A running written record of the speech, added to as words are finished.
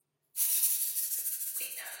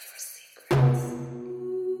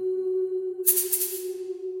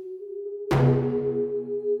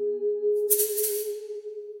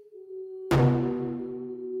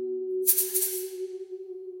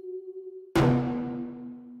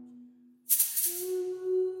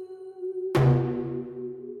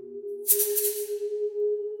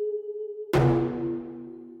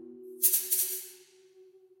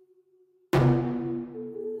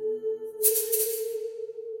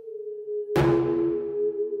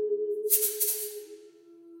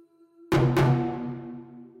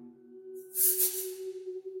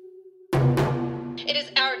It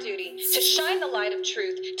is our duty to shine the light of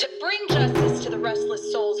truth, to bring justice to the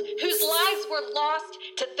restless souls whose lives were lost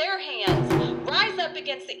to their hands. Rise up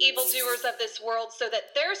against the evildoers of this world so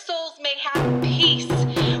that their souls may have peace.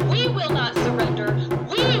 We will not surrender.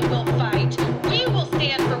 We will fight. We will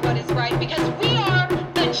stand for what is right because we are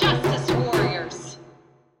the Justice Warriors.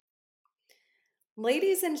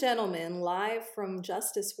 Ladies and gentlemen, live from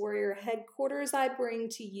Justice Warrior headquarters, I bring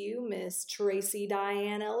to you Miss Tracey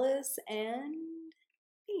Diane Ellis and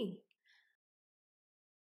me.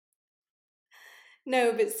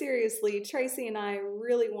 No, but seriously, Tracey and I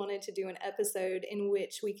really wanted to do an episode in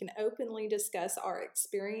which we can openly discuss our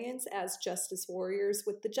experience as justice warriors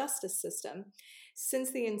with the justice system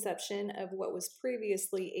since the inception of what was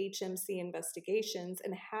previously HMC investigations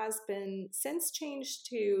and has been since changed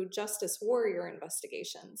to Justice Warrior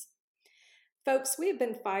investigations. Folks, we have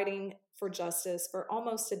been fighting for justice for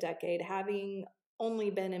almost a decade, having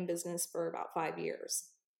only been in business for about 5 years.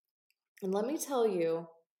 And let me tell you,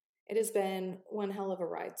 it has been one hell of a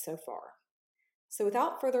ride so far. So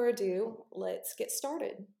without further ado, let's get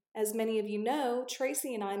started. As many of you know,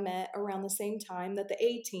 Tracey and I met around the same time that the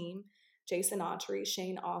A-Team, Jason Autry,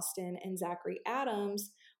 Shane Austin, and Zachary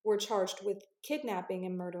Adams, were charged with kidnapping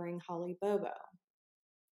and murdering Holly Bobo.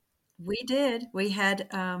 We did. We had,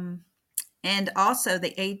 and also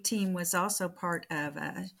the A-Team was also part of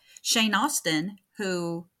Shane Austin,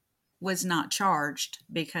 who was not charged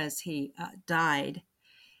because he died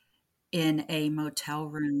in a motel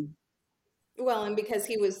room. Well, and because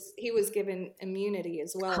he was given immunity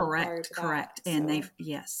as well. Correct. And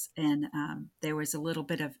there was a little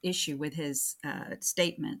bit of issue with his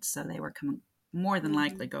statement, so they were more than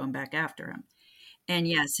likely going back after him. And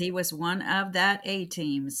yes, he was one of that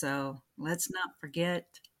A-Team. So let's not forget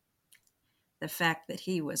the fact that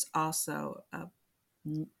he was also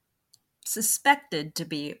suspected to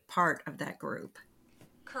be part of that group.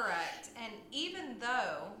 Correct. And even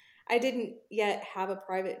though I didn't yet have a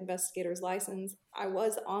private investigator's license, I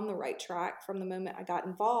was on the right track from the moment I got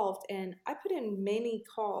involved, and I put in many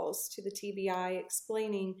calls to the TBI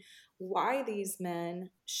explaining why these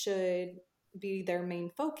men should be their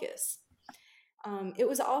main focus. It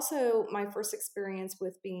was also my first experience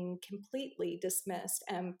with being completely dismissed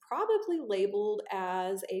and probably labeled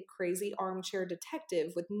as a crazy armchair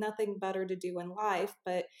detective with nothing better to do in life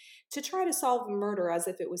but to try to solve a murder as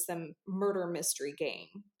if it was some murder mystery game.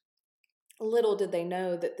 Little did they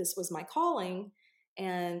know that this was my calling,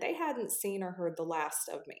 and they hadn't seen or heard the last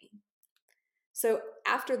of me. So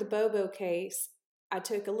after the Bobo case, I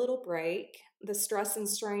took a little break. The stress and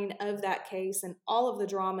strain of that case and all of the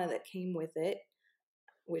drama that came with it,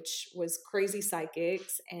 which was crazy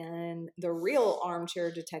psychics and the real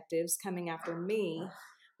armchair detectives coming after me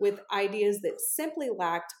with ideas that simply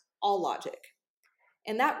lacked all logic.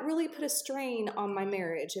 And that really put a strain on my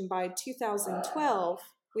marriage. And by 2012,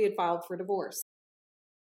 we had filed for divorce.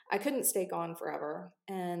 I couldn't stay gone forever.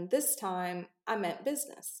 And this time, I meant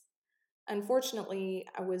business. Unfortunately,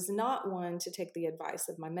 I was not one to take the advice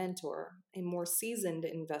of my mentor, a more seasoned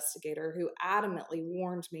investigator who adamantly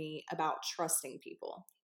warned me about trusting people.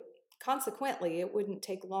 Consequently, it wouldn't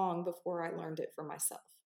take long before I learned it for myself.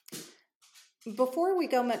 Before we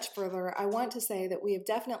go much further, I want to say that we have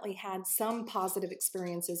definitely had some positive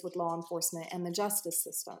experiences with law enforcement and the justice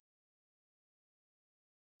system.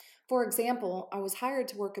 For example, I was hired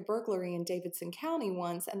to work a burglary in Davidson County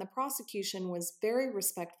once, and the prosecution was very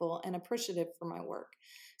respectful and appreciative for my work,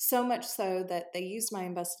 so much so that they used my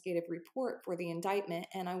investigative report for the indictment,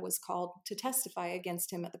 and I was called to testify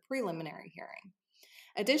against him at the preliminary hearing.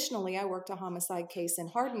 Additionally, I worked a homicide case in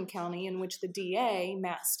Hardin County in which the DA,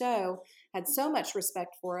 Matt Stowe, had so much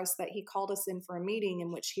respect for us that he called us in for a meeting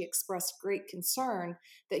in which he expressed great concern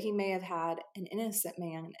that he may have had an innocent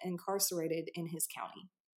man incarcerated in his county.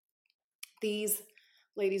 These,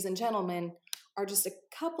 ladies and gentlemen, are just a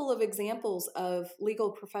couple of examples of legal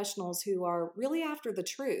professionals who are really after the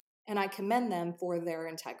truth, and I commend them for their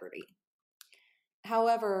integrity.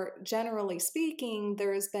 However, generally speaking,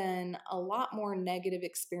 there's been a lot more negative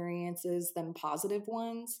experiences than positive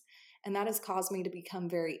ones, And that has caused me to become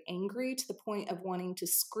very angry to the point of wanting to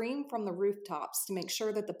scream from the rooftops to make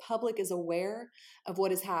sure that the public is aware of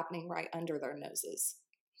what is happening right under their noses.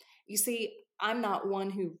 You see, I'm not one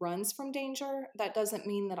who runs from danger. That doesn't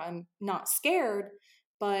mean that I'm not scared.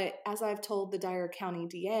 But as I've told the Dyer County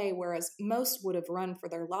DA, whereas most would have run for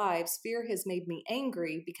their lives, fear has made me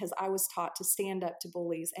angry because I was taught to stand up to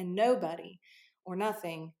bullies, and nobody or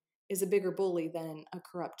nothing is a bigger bully than a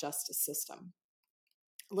corrupt justice system.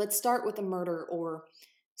 Let's start with the murder or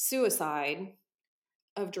suicide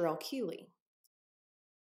of Darrell Keeley.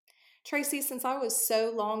 Tracey, since I was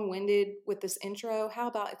so long winded with this intro, how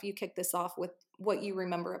about if you kick this off with what you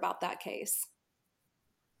remember about that case?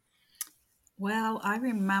 Well, I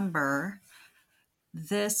remember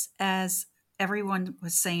this as everyone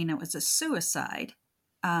was saying it was a suicide.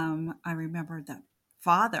 I remember the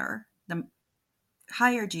father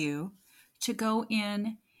hired you to go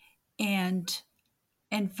in and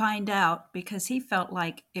find out because he felt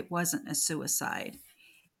like it wasn't a suicide.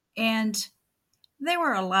 And there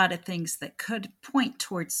were a lot of things that could point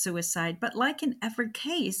towards suicide, but like in every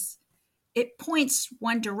case, it points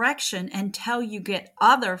one direction until you get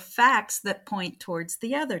other facts that point towards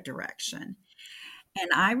the other direction. And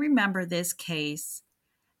I remember this case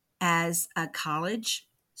as a college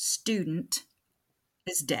student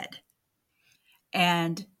is dead.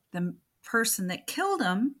 And the person that killed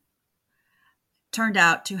him turned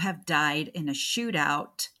out to have died in a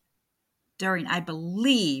shootout during, I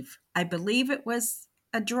believe it was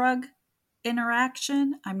a drug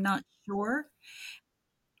interaction. I'm not sure.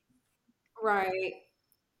 Right.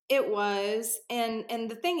 It was. And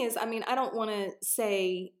the thing is, I mean, I don't want to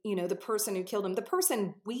say, the person who killed him, the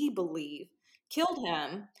person we believe killed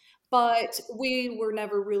him, but we were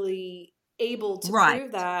never really able to Right,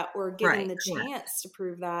 prove that or given right, the correct. chance to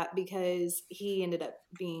prove that because he ended up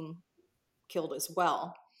being killed as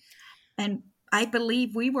well. And I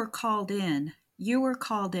believe we were called in. You were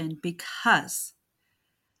called in because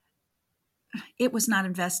it was not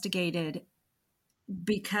investigated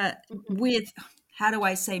because Mhm. with, how do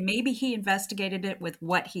I say, maybe he investigated it with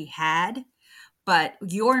what he had, but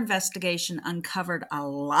your investigation uncovered a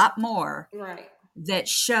lot more Right. that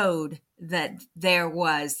showed that there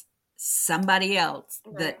was somebody else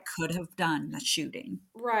Right. that could have done the shooting.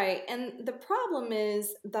 Right. And the problem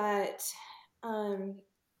is that, um,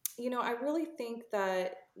 I really think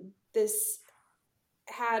that this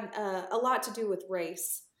had a lot to do with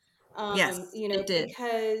race. Yes, it did.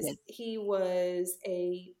 Because It, he was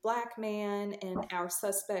a black man and our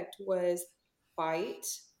suspect was white,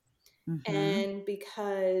 mm-hmm, and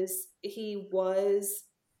because he was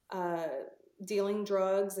uh, dealing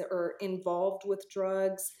drugs or involved with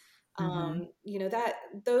drugs, mm-hmm. that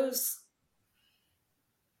those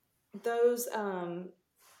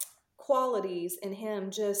qualities in him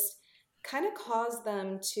just kind of caused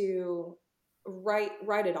them to write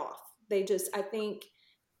it off. They just, I think,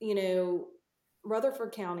 you know,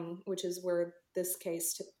 Rutherford County, which is where this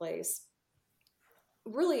case took place,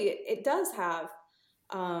 really it does have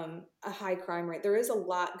a high crime rate. There is a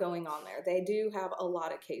lot going on there. They do have a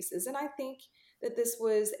lot of cases, and I think that this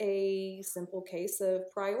was a simple case of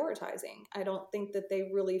prioritizing. I don't think that they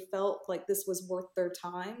really felt like this was worth their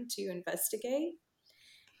time to investigate.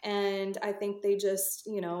 And I think they just,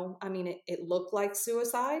 I mean, it looked like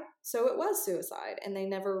suicide, so it was suicide. And they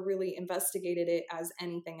never really investigated it as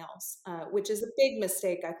anything else, which is a big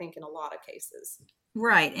mistake, I think, in a lot of cases.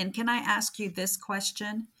 Right. And can I ask you this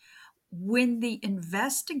question? When the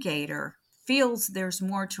investigator feels there's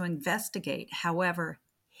more to investigate, however,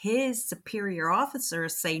 his superior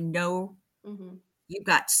officers say, no, Hmm. you've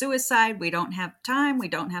got suicide. We don't have time. We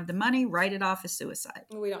don't have the money. Write it off as suicide.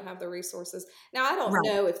 We don't have the resources. Now, I don't Right.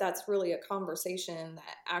 know if that's really a conversation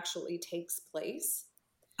that actually takes place.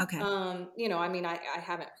 Okay. I mean, I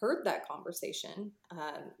haven't heard that conversation.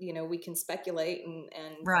 We can speculate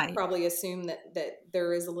and Right. probably assume that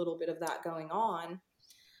there is a little bit of that going on.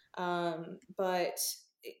 But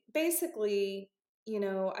basically,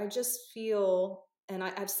 I just feel, and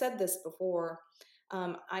I've said this before,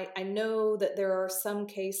 I know that there are some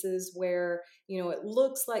cases where, it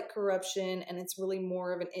looks like corruption and it's really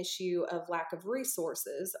more of an issue of lack of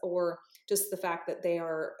resources or just the fact that they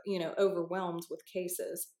are, overwhelmed with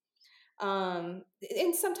cases. And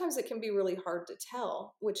sometimes it can be really hard to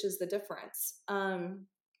tell, which is the difference.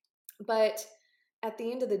 But at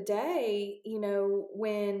the end of the day,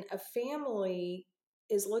 when a family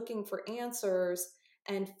is looking for answers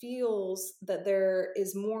and feels that there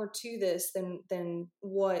is more to this than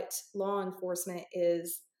what law enforcement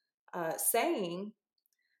is saying,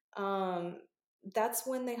 um, that's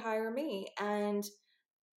when they hire me. And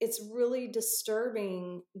it's really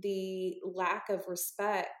disturbing the lack of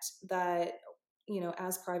respect that,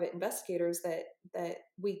 as private investigators that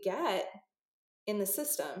we get in the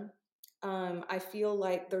system. I feel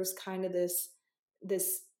like there's kind of this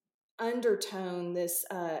undertone, this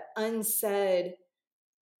unsaid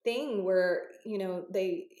thing where,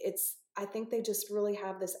 I think they just really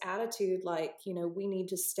have this attitude like, we need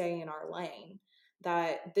to stay in our lane,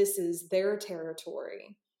 that this is their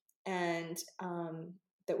territory, and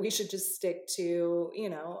that we should just stick to,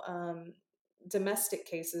 domestic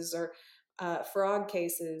cases, or fraud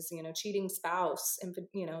cases, cheating spouse,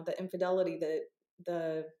 the infidelity,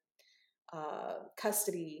 the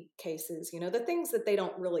custody cases, the things that they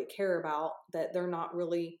don't really care about, that they're not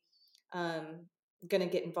really going to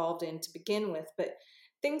get involved in to begin with. But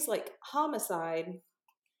things like homicide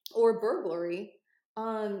or burglary,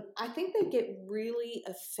 I think they get really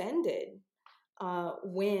offended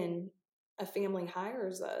when a family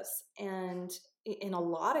hires us. And in a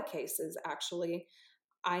lot of cases, actually,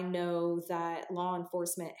 I know that law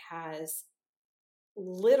enforcement has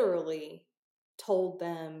literally told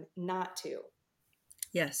them not to.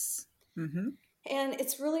 Yes. Mm-hmm. And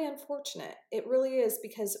it's really unfortunate. It really is,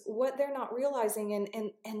 because what they're not realizing,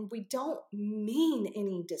 and we don't mean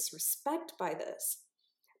any disrespect by this,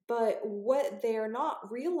 but what they're not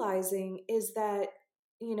realizing is that,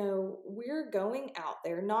 we're going out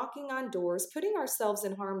there knocking on doors, putting ourselves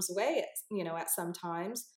in harm's way, at some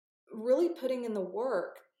times, really putting in the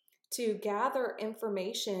work to gather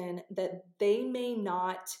information that they may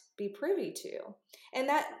not be privy to. And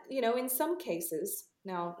that, in some cases,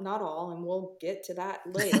 now not all, and we'll get to that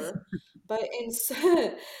later, but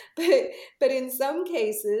but in some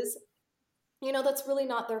cases, that's really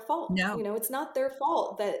not their fault. No. It's not their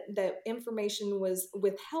fault that information was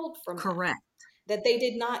withheld from them, Correct. that they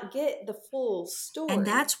did not get the full And story.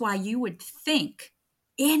 that's why you would think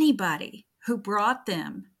anybody who brought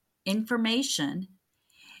them information,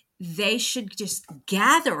 they should just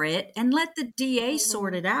gather it and let the DA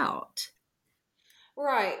sort it out.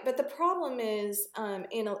 Right, but the problem is,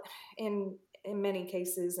 in many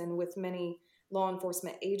cases, and with many law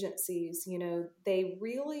enforcement agencies, they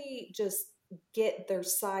really just get their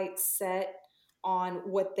sights set on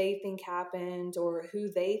what they think happened or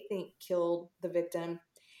who they think killed the victim,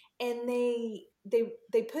 and they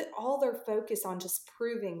put all their focus on just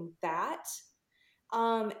proving that.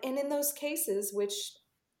 And in those cases, which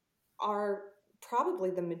are probably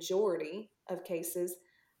the majority of cases,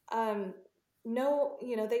 um, no,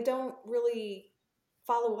 they don't really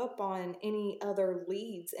follow up on any other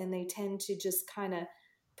leads, and they tend to just kind of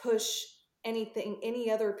push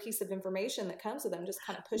any other piece of information that comes to them, just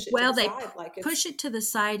kind of push it to Well, the they side, like it's push it to the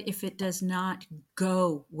side if it does not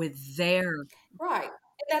go with their. right.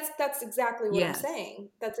 And that's exactly what I'm Yes. saying.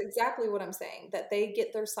 That's exactly what I'm saying. That they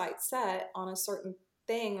get their sights set on a certain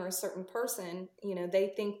thing or a certain person.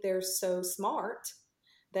 They think they're so smart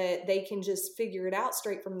that they can just figure it out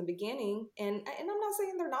straight from the beginning. And I'm not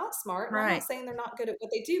saying they're not smart, and I'm not Right. saying they're not good at what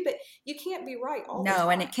they do, but you can't be right all the No,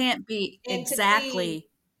 and it time. can't be And to be exactly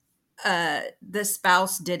the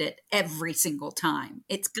spouse did it every single time.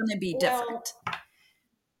 It's going to be well, different.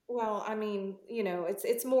 Well, I mean,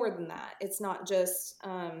 it's more than that. It's not just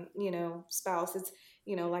spouse. It's,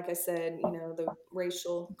 like I said, the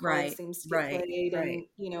racial card Right, seems to get right, played, right.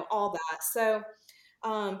 and all that. So,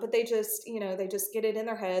 but they just get it in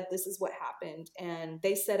their head. This is what happened, and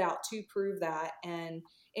they set out to prove that. And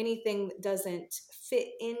anything that doesn't fit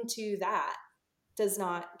into that does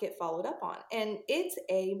not get followed up on. And it's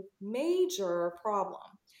a major problem.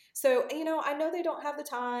 So, I know they don't have the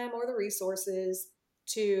time or the resources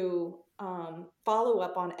to follow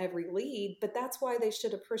up on every lead, but that's why they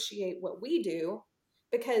should appreciate what we do,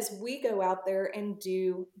 because we go out there and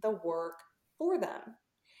do the work for them.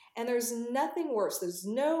 And there's nothing worse, there's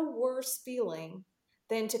no worse feeling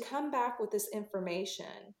than to come back with this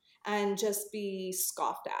information and just be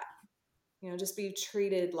scoffed at, just be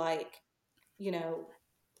treated like, you know,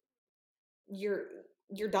 you're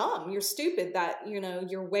you're dumb, you're stupid, that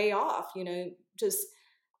you're way off, just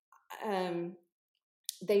um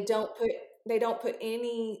they don't put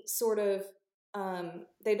any sort of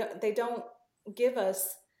they don't give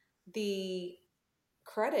us the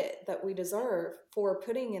credit that we deserve for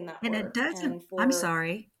putting in that And it work, doesn't, and I'm for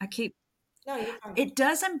sorry, no, you're fine. it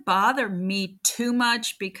doesn't bother me too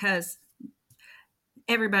much because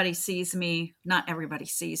everybody sees me, not everybody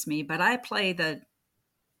sees me, but I play the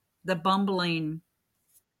bumbling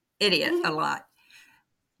idiot a lot.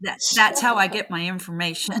 That's how Shut I up. get my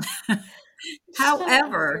information. Shut up,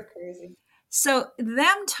 However, you're crazy. so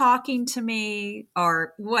them talking to me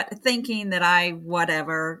or what thinking that I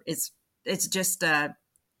whatever it's just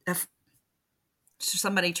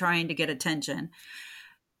somebody trying to get attention.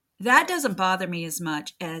 That doesn't bother me as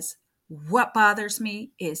much as what bothers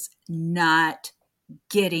me is not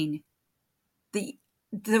getting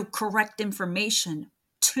the correct information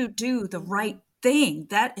to do the right thing.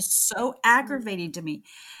 That is so aggravating to me.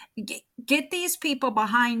 Get these people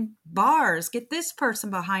behind bars. Get this person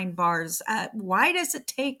behind bars. Why does it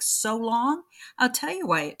take so long? I'll tell you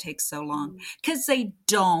why it takes so long. Because they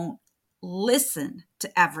don't listen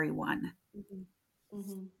to everyone.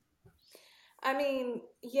 I mean,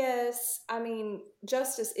 yes. I mean,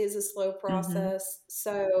 justice is a slow process.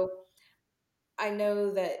 So I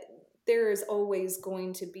know that there is always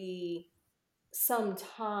going to be some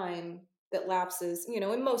time that lapses,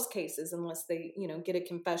 in most cases, unless they, get a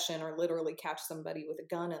confession or literally catch somebody with a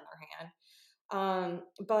gun in their hand.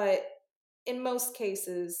 But in most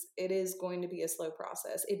cases, it is going to be a slow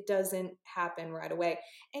process. It doesn't happen right away.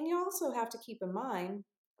 And you also have to keep in mind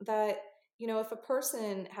that, if a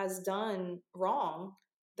person has done wrong,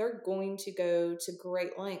 they're going to go to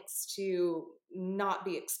great lengths to not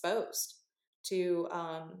be exposed, to,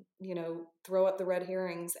 throw up the red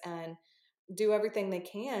herrings and do everything they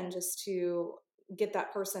can just to get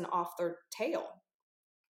that person off their tail.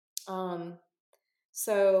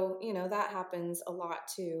 So, that happens a lot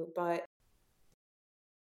too. But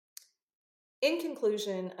in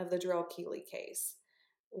conclusion of the Jarrell Keeley case,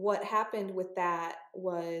 what happened with that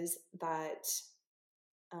was that,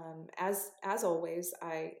 as always,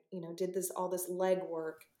 I did all this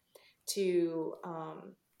legwork to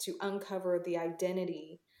uncover the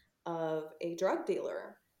identity of a drug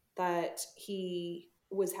dealer that he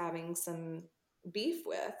was having some beef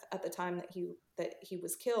with at the time that he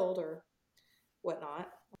was killed or whatnot.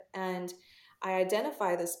 And I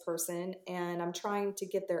identify this person and I'm trying to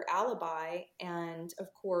get their alibi. And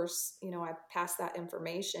of course, I pass that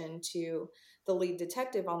information to the lead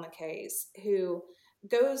detective on the case, who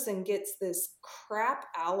goes and gets this crap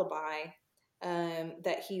alibi,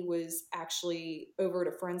 that he was actually over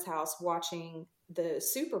at a friend's house watching the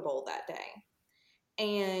Super Bowl that day.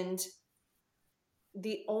 And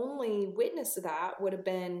the only witness to that would have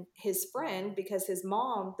been his friend, because his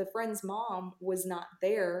mom, the friend's mom, was not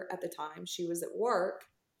there at the time. She was at work.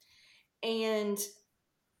 And,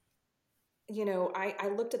 I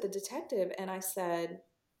looked at the detective and I said,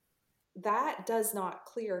 that does not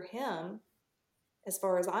clear him as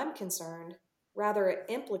far as I'm concerned. Rather, it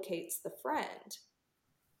implicates the friend,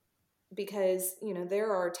 because,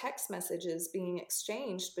 there are text messages being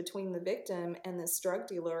exchanged between the victim and this drug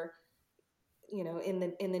dealer, in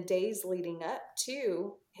the days leading up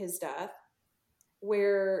to his death,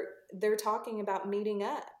 where they're talking about meeting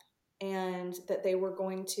up and that they were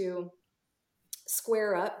going to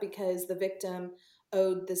square up because the victim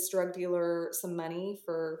owed this drug dealer some money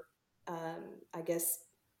for, I guess,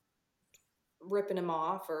 ripping him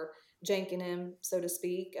off or janking him, so to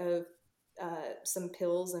speak, of some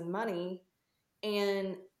pills and money.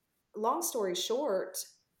 And long story short,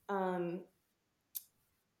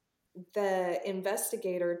 the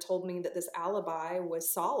investigator told me that this alibi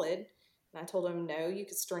was solid. And I told him, no, you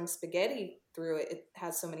could string spaghetti through it. It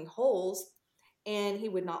has so many holes. And he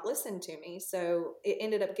would not listen to me. So it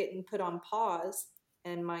ended up getting put on pause.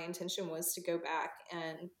 And my intention was to go back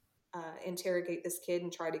and interrogate this kid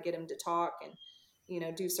and try to get him to talk and,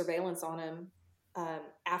 do surveillance on him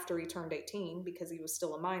after he turned 18, because he was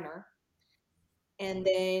still a minor. And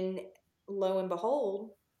then lo and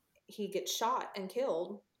behold, he gets shot and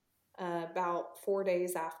killed about 4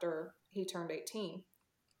 days after he turned 18.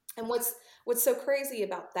 And what's so crazy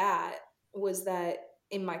about that was that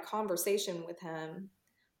in my conversation with him,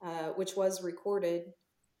 which was recorded,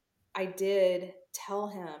 I did tell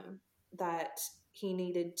him that he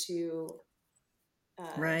needed to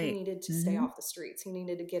Right. stay off the streets. He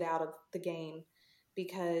needed to get out of the game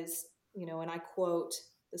because, and I quote,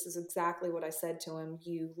 this is exactly what I said to him: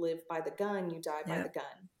 "You live by the gun, you die by the Yep.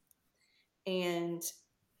 gun." And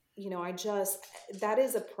that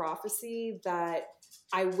is a prophecy that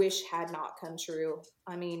I wish had not come true.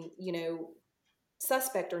 I mean,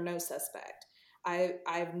 suspect or no suspect,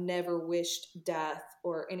 I've never wished death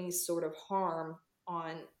or any sort of harm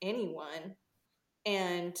on anyone.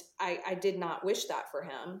 And I did not wish that for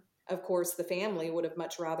him. Of course, the family would have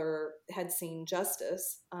much rather had seen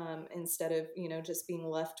justice, instead of, just being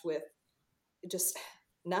left with just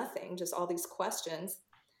nothing, just all these questions.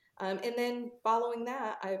 And then following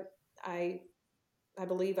that, I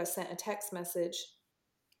believe I sent a text message.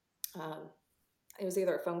 It was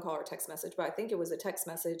either a phone call or a text message, but I think it was a text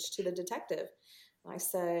message to the detective. And I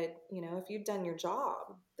said, if you'd done your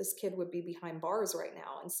job, this kid would be behind bars right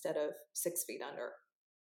now instead of 6 feet under.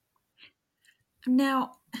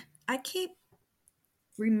 Now, I keep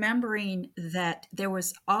remembering that there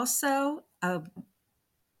was also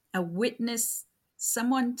a witness,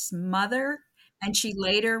 someone's mother, and she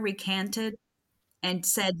later recanted and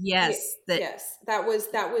said Yeah, yes, that yes, that was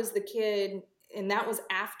the kid, and that was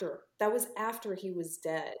after he was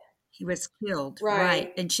dead. he was killed. Right.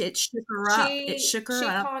 Right. And it shook her up. It She shook her she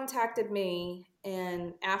up. contacted me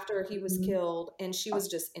and after he was Mhm. killed, and she was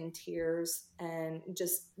just in tears and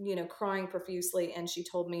just, crying profusely, and she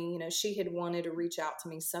told me, she had wanted to reach out to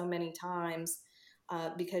me so many times.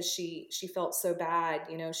 Because she felt so bad,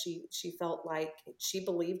 she felt like she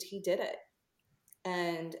believed he did it,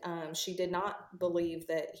 and she did not believe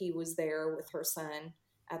that he was there with her son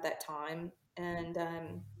at that time. And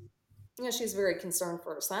she's very concerned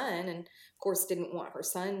for her son, and of course didn't want her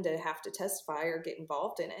son to have to testify or get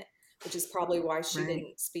involved in it, which is probably why she Right.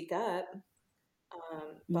 didn't speak up.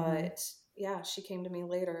 Hmm. But yeah, she came to me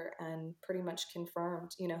later and pretty much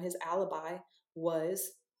confirmed, his alibi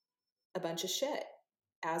was a bunch of shit,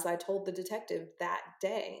 as I told the detective that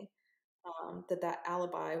day, that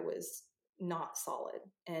alibi was not solid,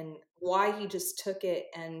 and why he just took it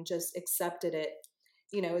and just accepted it,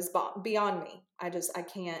 is beyond me. I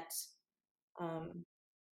can't. um,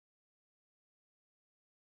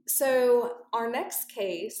 so our next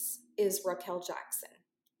case is Raquel Jackson,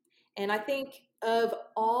 and I think of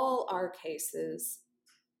all our cases,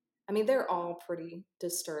 I mean they're all pretty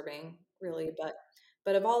disturbing really,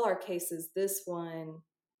 but of all our cases, this one,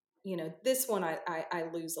 I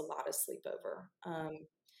lose a lot of sleep over,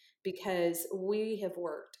 because we have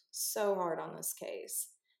worked so hard on this case.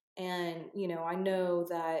 And, I know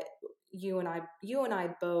that you and I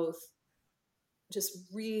both just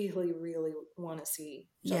really, really want to see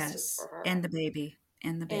justice Yes. for her. And the baby.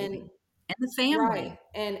 And the And baby. And the right.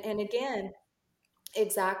 family. And again,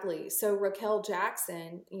 exactly. So Raquel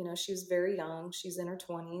Jackson, she was very young. She's in her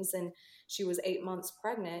 20s, and she was 8 months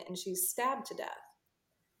pregnant, and she's stabbed to death.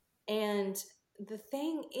 And the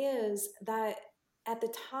thing is that at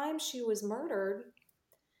the time she was murdered,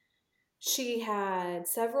 she had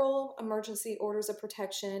several emergency orders of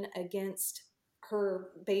protection against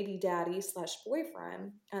her baby daddy slash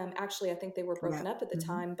boyfriend. Actually, I think they were Yeah. broken up at the Hmm.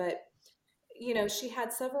 time, but she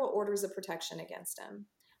had several orders of protection against him.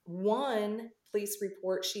 One police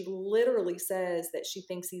report, she literally says that she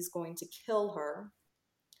thinks he's going to kill her.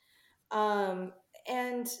 Um,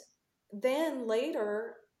 and then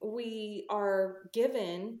later, we are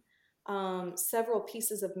given several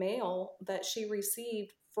pieces of mail that she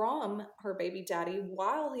received from her baby daddy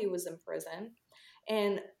while he was in prison.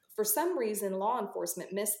 And for some reason, law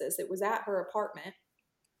enforcement missed this. It was at her apartment,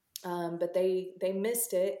 but they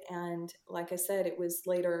missed it. And like I said, it was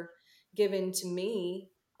later given to me.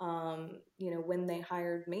 When they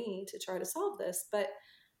hired me to try to solve this, but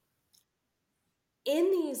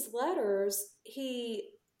in these letters, he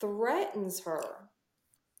threatens her.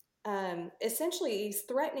 Essentially, he's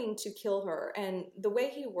threatening to kill her. And the way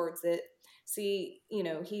he words it, see,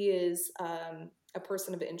 he is a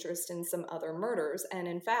person of interest in some other murders, and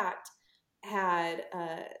in fact, had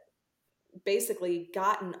basically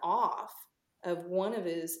gotten off of one of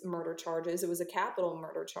his murder charges. It was a capital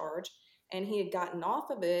murder charge, and he had gotten off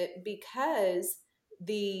of it because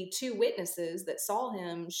the two witnesses that saw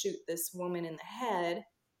him shoot this woman in the head,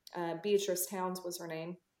 Beatrice Towns was her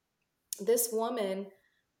name. This woman,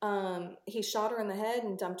 he shot her in the head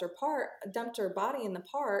and dumped her body in the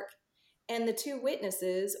park, and the two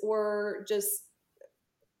witnesses were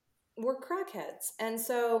crackheads. And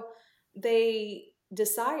so they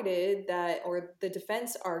decided that, or the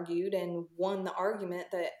defense argued and won the argument,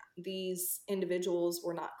 that these individuals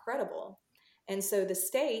were not credible. And so the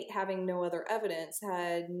state, having no other evidence,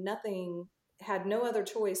 had no other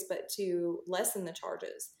choice but to lessen the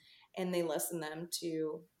charges. And they lessened them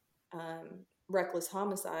to reckless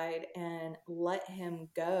homicide and let him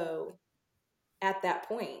go at that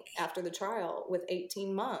point after the trial with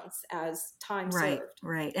 18 months as time Right. served.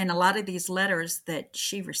 Right. And a lot of these letters that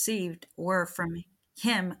she received were from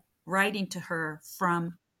him writing to her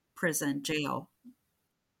from prison, jail.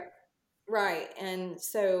 Right. And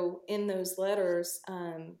so in those letters,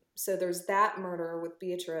 so there's that murder with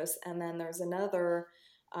Beatrice, and then there's another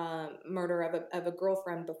murder of a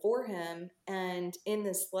girlfriend before him. And in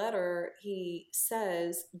this letter, he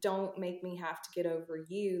says, "Don't make me have to get over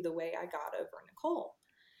you the way I got over Nicole."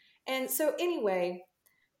 And so, anyway,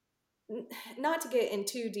 not to get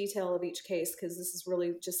into detail of each case, because this is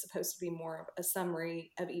really just supposed to be more of a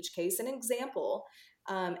summary of each case, an example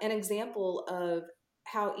of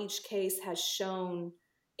how each case has shown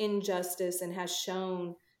injustice and has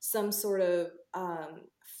shown some sort of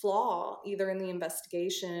flaw either in the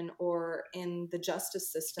investigation or in the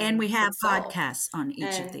justice And system we have itself. podcasts on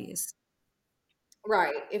each of And these.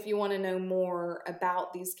 right, if you want to know more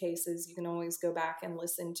about these cases, you can always go back and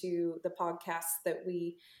listen to the podcasts that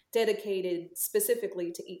we dedicated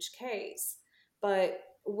specifically to each case. But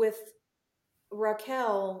with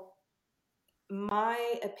Raquel,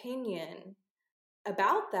 my opinion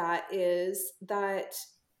about that is that,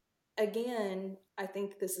 again, I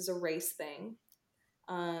think this is a race thing,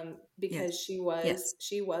 because Yes.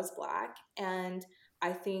 she Yes. was Black, and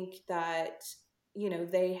I think that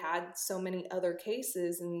they had so many other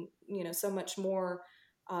cases, and so much more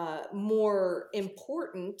more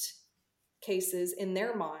important cases in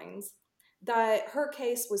their minds, that her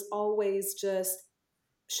case was always just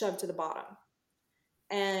shoved to the bottom.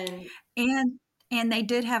 And And they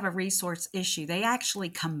did have a resource issue. They actually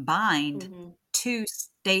combined mhm, two right,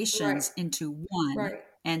 stations into one, right.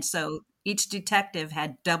 and so each detective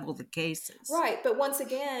had double the cases. Right, but once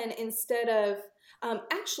again, instead of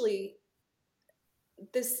actually,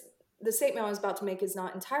 this the statement I was about to make is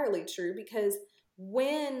not entirely true, because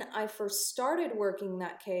when I first started working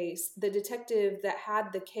that case, the detective that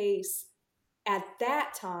had the case at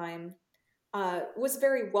that time was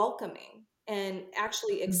very welcoming and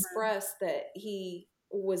actually Mhm. expressed that he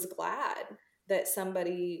was glad that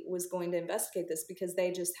somebody was going to investigate this, because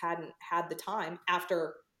they just hadn't had the time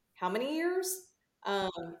after how many years?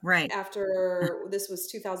 Um, Right. After this was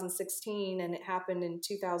 2016 and it happened in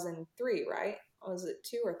 2003, right? Was it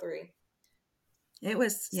 2 or 3? It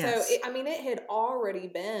was, So, yes. I mean, it had already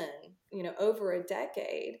been, over a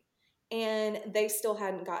decade, and they still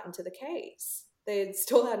hadn't gotten to the case. They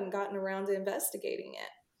still hadn't gotten around to investigating it.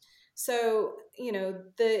 So,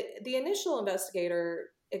 the initial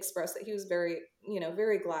investigator expressed that he was very,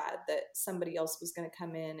 very glad that somebody else was going to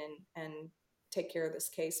come in and take care of this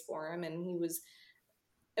case for him, and he was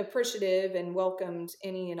appreciative and welcomed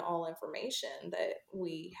any and all information that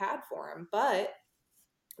we had for him. But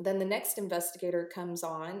then the next investigator comes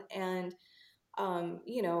on, and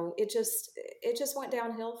it just went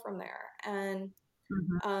downhill from there. And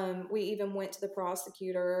Mhm. we even went to the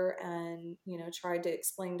prosecutor and tried to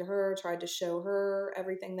explain to her, tried to show her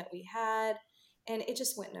everything that we had, and it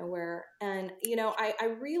just went nowhere. And I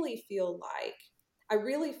really feel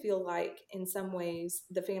like in some ways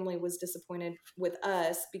the family was disappointed with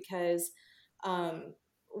us, because um,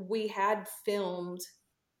 we had filmed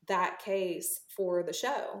that case for the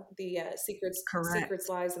show, the Secrets, Correct.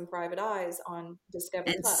 Lies, and Private Eyes on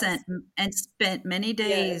Discovery And Plus. spent many days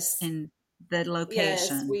Yes, in the yes,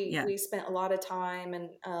 location. we Yes. spent a lot of time and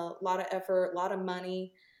a lot of effort, a lot of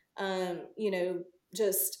money,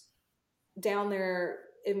 just down there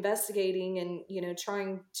investigating and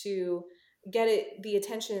trying to get it the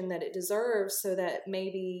attention that it deserves, so that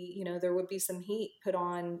maybe there would be some heat put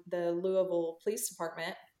on the Louisville Police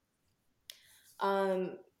Department,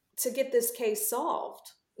 um, to get this case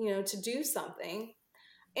solved, to do something.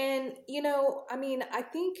 And I mean, I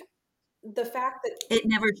think the fact that It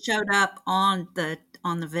never showed up on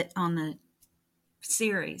the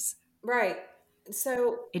series. right,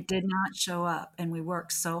 so It did not show up, and we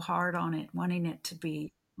worked so hard on it, wanting it to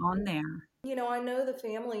be on there. I know the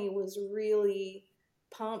family was really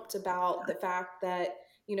pumped about the fact that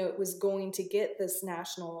it was going to get this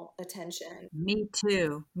national attention. Me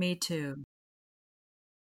too. Me too.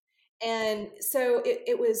 And so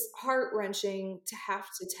it was heart-wrenching to have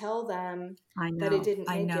to tell them I that it know. didn't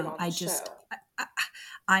I make it know. on the show.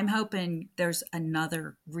 I'm hoping there's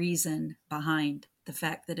another reason behind the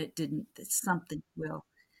fact that it didn't, that something will.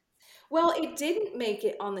 Well, it didn't make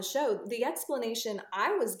it on the show. The explanation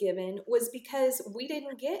I was given was because we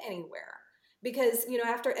didn't get anywhere. Because,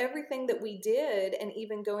 after everything that we did, and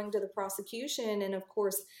even going to the prosecution, and of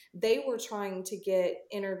course, they were trying to get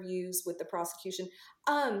interviews with the prosecution.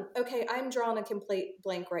 Okay, I'm drawing a complete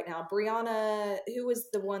blank right now. Brianna, who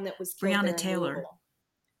was the one that was killed Breonna there in Taylor. Louisville?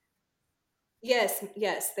 Yes,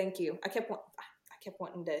 yes, thank you. I kept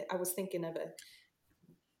wanting to, I was thinking of a,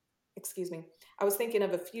 excuse me, I was thinking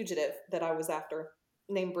of a fugitive that I was after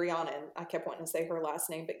named Brianna, and I kept wanting to say her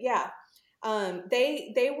last name. But yeah,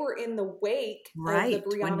 they were in the wake of the Right.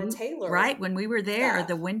 Brianna Right, Taylor when we were there, stuff.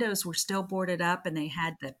 the windows were still boarded up, and they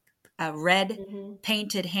had the red Hmm.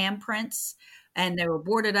 painted handprints, and they were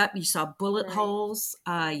boarded up. You saw bullet Right. holes.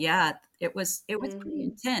 Yeah, it was pretty Hmm.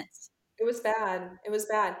 intense. It was bad. It was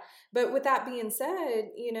bad. But with that being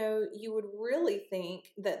said, you would really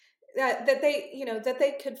think that they, that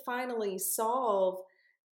they could finally solve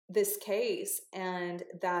this case, and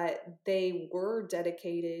that they were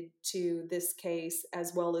dedicated to this case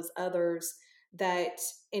as well as others that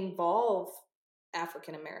involve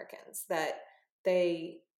African Americans, that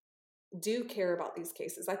they do care about these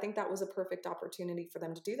cases. I think that was a perfect opportunity for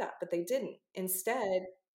them to do that, but they didn't. Instead,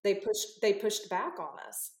 they pushed back on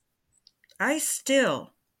us. I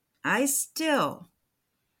still, I still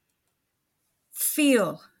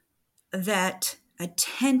feel that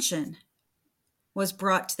attention was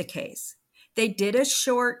brought to the case. They did a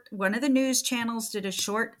short, one of the news channels did a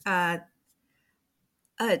short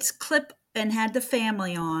it's clip and had the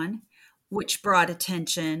family on, which brought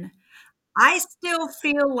attention. I still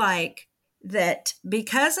feel like that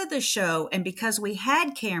because of the show and because we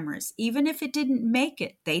had cameras, even if it didn't make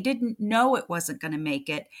it, they didn't know it wasn't going to make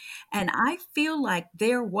it. And I feel like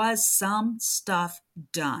there was some stuff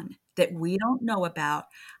done that we don't know about.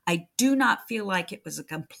 I do not feel like it was a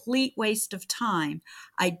complete waste of time.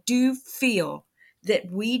 I do feel that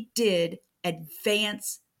we did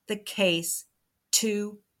advance the case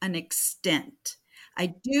to an extent.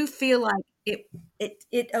 I do feel like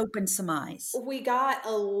it opened some eyes. We got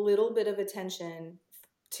a little bit of attention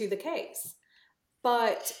to the case,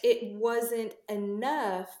 but it wasn't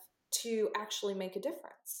enough to actually make a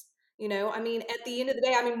difference. I mean, at the end of the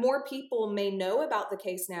day, I mean, more people may know about the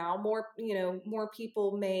case now. More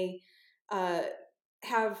people may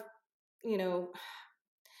have, you know,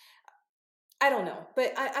 I don't know,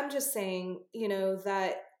 but I'm just saying,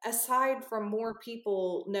 that aside from more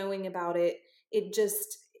people knowing about it, it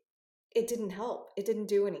just it didn't help. It didn't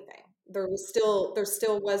do anything. There still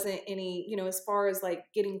wasn't any, as far as like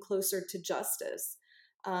getting closer to justice.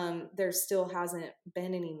 There still hasn't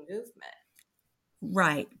been any movement.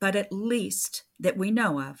 Right. But at least that we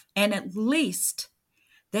know of, and at least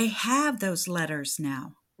they have those letters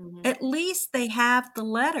now. Hmm. At least they have the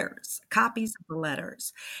letters, copies of the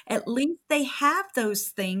letters. At least they have those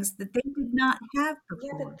things that they did not have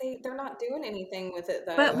Yeah, but before. they're not doing anything with it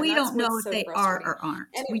though, But and we that's don't know what's if so they are frustrating. or aren't.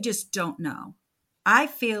 And We just don't know. I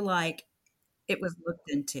feel like it was looked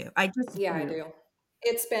into. I just yeah, I do. do.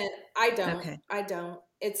 It's been Okay. I don't.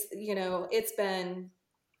 It's been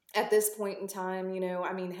at this point in time,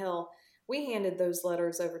 I mean, hell, we handed those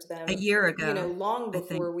letters over to A them, year ago, long I think.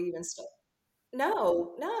 before we even started.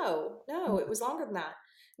 No, no, no, it was longer than that.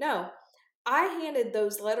 No, I handed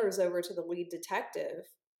those letters over to the lead detective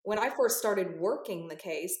when I first started working the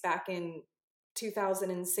case back in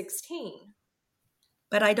 2016.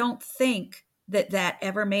 But I don't think that that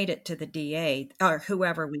ever made it to the DA or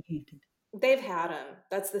whoever we handed. They've had them.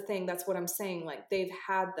 That's the thing. That's what I'm saying. Like they've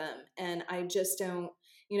had them, and I just don't.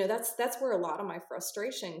 That's where a lot of my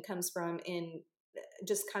frustration comes from in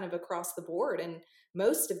just kind of across the board and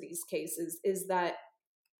most of these cases is that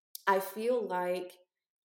I feel like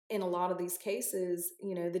in a lot of these cases,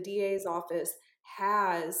 the DA's office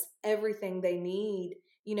has everything they need,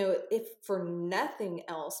 if for nothing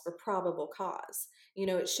else, for probable cause.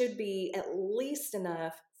 It should be at least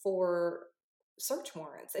enough for search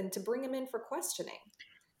warrants and to bring them in for questioning.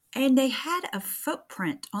 And they had a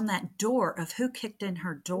footprint on that door of who kicked in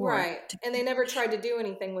her door Right. And they never tried to do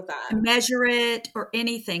anything with that. to measure it or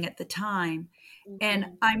anything at the time. And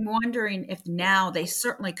Hmm. I'm wondering if now they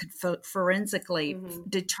certainly could forensically Hmm.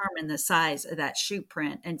 determine the size of that shoe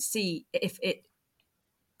print and see if it,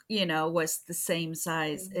 was the same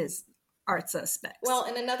size Hmm. as our suspects. Well,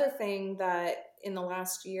 and another thing that in the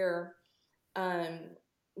last year, um,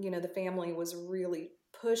 the family was really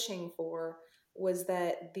pushing for was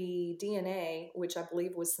that the DNA, which I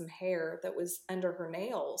believe was some hair that was under her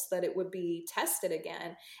nails, that it would be tested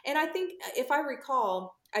again. And I think, if I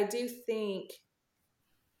recall, I do think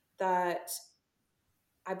that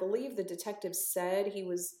I believe the detective said he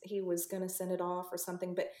was going to send it off or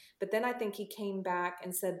something, but then I think he came back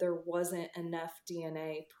and said there wasn't enough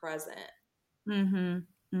DNA present. Mm-hmm.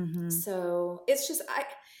 Mm-hmm. So it's just I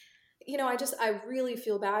really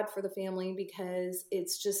feel bad for the family because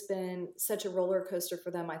it's just been such a roller coaster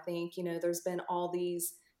for them. I think, there's been all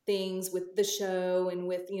these things with the show and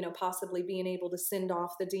with, possibly being able to send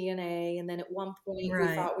off the DNA. And then at one point we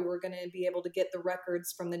Right. thought we were going to be able to get the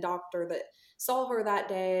records from the doctor that saw her that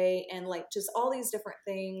day. And like just all these different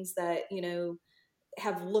things that,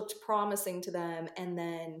 have looked promising to them. And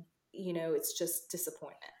then, it's just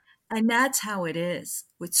disappointment. And that's how it is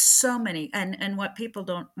with so many, and what people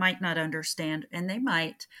don't might not understand, and they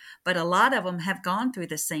might, but a lot of them have gone through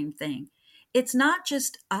the same thing. It's not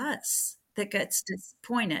just us that gets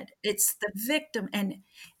disappointed, it's the victim, and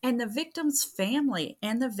the victim's family,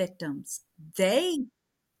 and the victims, they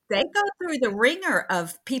go through the ringer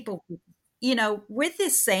of people, with the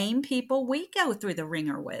same people we go through the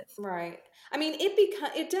ringer with. Right. I mean,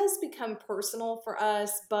 it does become personal for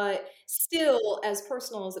us, but still, as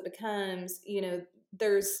personal as it becomes,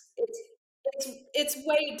 there's it's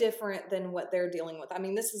way different than what they're dealing with. I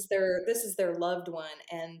mean, this is their loved one,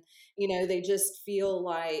 and they just feel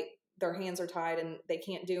like their hands are tied and they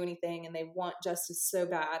can't do anything, and they want justice so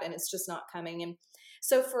bad, and it's just not coming. And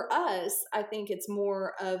so for us, I think it's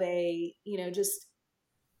more of a just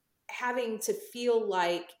having to feel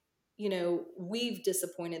like we've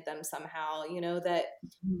disappointed them somehow. That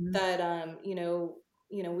Mhm. that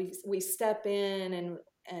we step in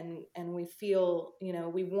and we feel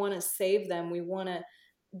we want to save them, we want to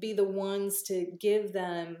be the ones to give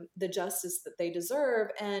them the justice that they deserve.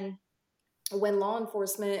 And when law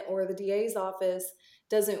enforcement or the DA's office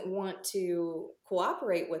doesn't want to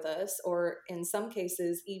cooperate with us, or in some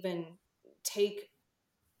cases even take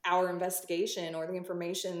our investigation or the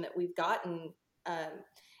information that we've gotten um,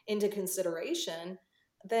 into consideration,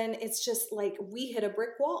 then it's just like we hit a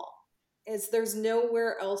brick wall. There's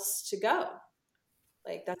nowhere else to go.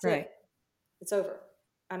 Like, that's it. Right. It's over.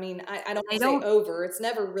 I mean, I don't They say don't over. It's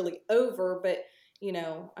never really over, but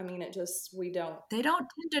I mean, we don't. they don't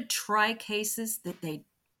tend to try cases that they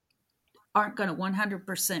aren't going to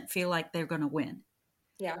 100% feel like they're going to win.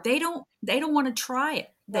 Yeah. They don't want to try it.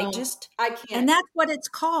 They Well, just I and can't. that's what it's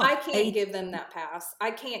I called. can't give them that pass.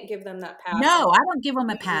 I can't give them that pass. No, I don't give them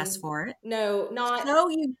a pass Mm-mm. for it. No, not So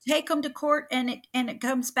you take them to court and it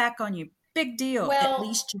comes back on you. Big deal. At well.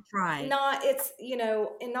 least you tried. Not it's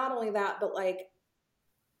and not only that, but like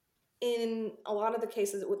in a lot of the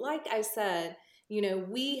cases, like I said,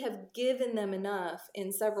 we have given them enough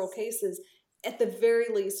in several cases, at the very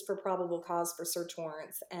least, for probable cause for search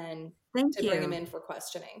warrants and Thank to bring them you. in for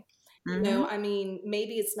questioning. Mm-hmm. I mean,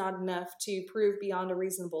 maybe it's not enough to prove beyond a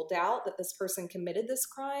reasonable doubt that this person committed this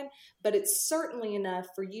crime, but it's certainly enough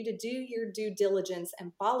for you to do your due diligence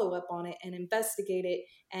and follow up on it and investigate it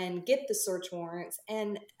and get the search warrants.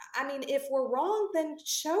 And I mean, if we're wrong, then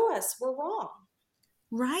show us we're wrong.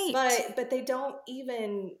 Right. But they don't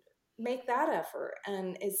even make that effort,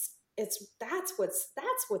 and that's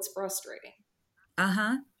what's frustrating.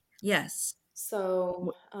 Uh-huh. Yes.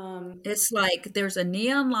 So It's like there's a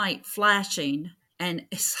neon light flashing and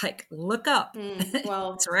it's like, look up. It's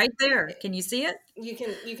well, right there. Can you see it? you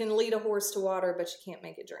can lead a horse to water, but you can't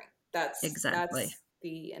make it drink. That's Exactly.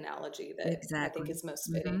 the analogy that I think Exactly. is most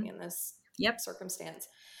Mm-hmm. fitting in this Yep. circumstance.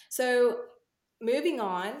 So moving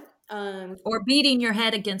on. Or beating your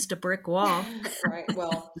head against a brick wall. Right,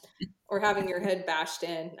 well, or having your head bashed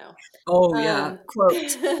in. No. Oh yeah. Quote.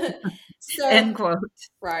 So End quote.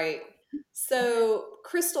 right. So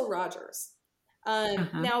Crystal Rogers.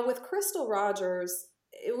 Uh-huh. Now with Crystal Rogers,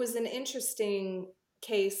 it was an interesting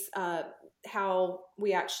case, how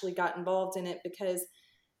we actually got involved in it, because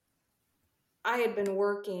I had been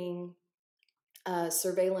working a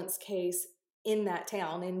surveillance case in that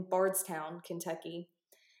town, in Bardstown, Kentucky,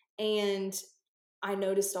 and I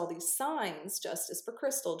noticed all these signs: justice for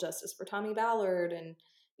Crystal, justice for Tommy Ballard, and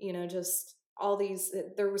just all these.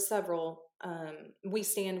 There were several. We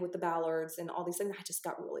stand with the Ballards and all these things. I just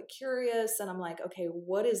got really curious, and I'm like, okay,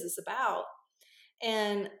 what is this about?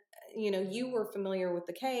 And you were familiar with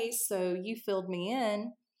the case, so you filled me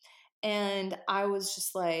in, and I was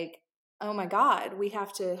just like, oh my God, we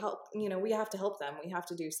have to help. We have to help them. We have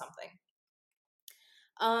to do something.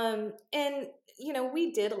 And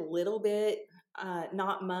we did a little bit,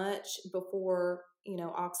 not much, before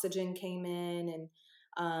Oxygen came in,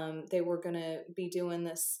 and they were going to be doing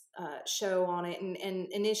this show on it, and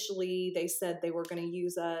initially they said they were going to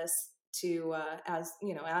use us to as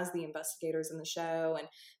the investigators in the show, and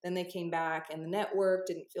then they came back and the network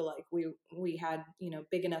didn't feel like we had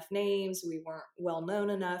big enough names, we weren't well known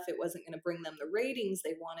enough, it wasn't going to bring them the ratings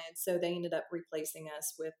they wanted, so they ended up replacing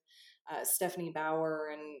us with Stephanie Bauer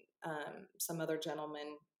and some other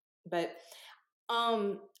gentleman. But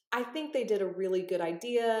I think they did a really good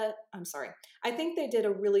idea. I'm sorry. I think they did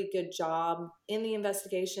a really good job in the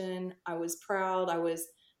investigation. I was proud. I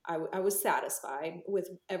was satisfied with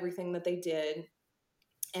everything that they did.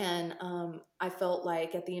 And I felt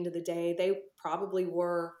like at the end of the day, they probably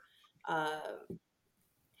were, uh,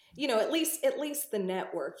 at least the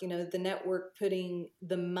network, the network putting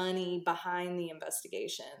the money behind the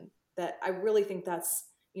investigation. That I really think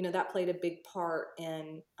that played a big part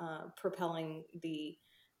in propelling the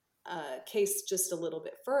case just a little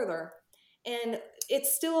bit further. And it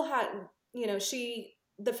still had,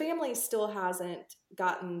 the family still hasn't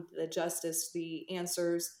gotten the justice, the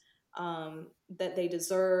answers that they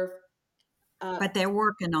deserve. But they're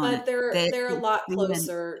working on But it. they're a lot Even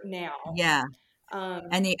closer now. yeah. Um,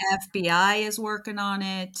 And the FBI is working on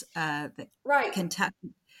it. right.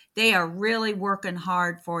 Kentucky, they are really working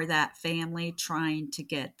hard for that family, trying to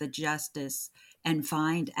get the justice and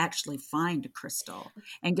actually find Crystal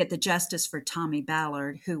and get the justice for Tommy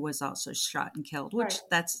Ballard, who was also shot and killed, Right. which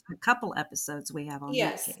that's a couple episodes we have on that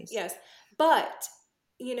Yes, case. yes. But,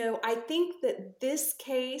 I think that this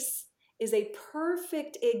case is a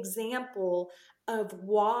perfect example of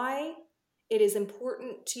why it is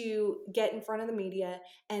important to get in front of the media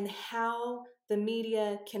and how the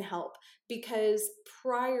media can help. Because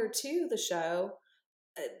prior to the show,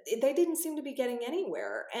 they didn't seem to be getting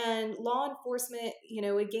anywhere. And law enforcement,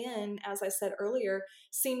 again, as I said earlier,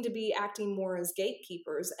 seemed to be acting more as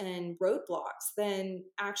gatekeepers and roadblocks than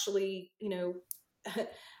actually,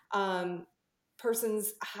 um,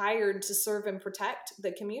 persons hired to serve and protect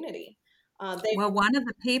the community. Well, one of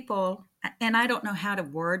the people, and I don't know how to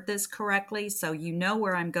word this correctly, so you know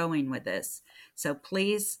where I'm going with this. So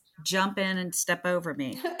please jump in and step over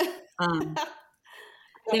me. Um,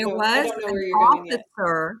 there I was don't know an where you're going yet.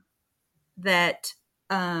 officer that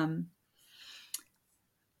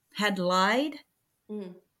had lied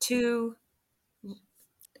Mm. to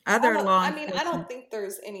other law I don't enforcement. think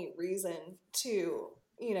there's any reason to,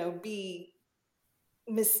 be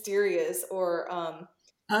mysterious or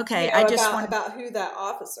Okay, I just want about who that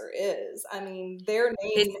officer is. I mean, their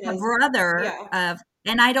it's name the has, brother yeah, of,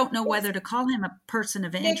 and I don't know it's whether to call him a person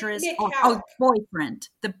of interest Nick or Hauk. boyfriend.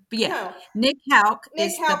 No, Nick Hauk Nick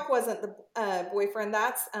is the Hauk wasn't the boyfriend.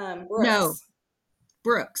 That's no Brooks.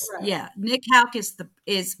 Brooks. Right, Yeah, Nick Hauk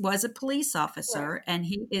was a police right. officer, and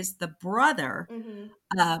he is the brother Hmm.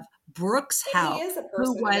 of Brooks And he Hauk, is a who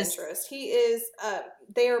person of was interest. He is.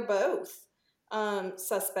 They are both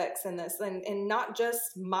suspects in this, and not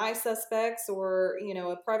just my suspects or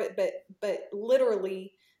a private, but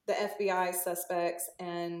literally the FBI suspects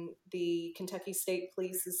and the Kentucky State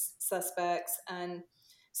Police's suspects, and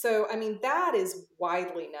so I mean that is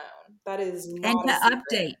widely known. That is and not to a secret.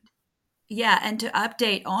 update. Yeah, and to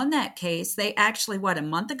update on that case, they actually, what, a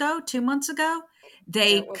month ago, 2 months ago, It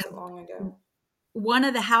they wasn't long ago. one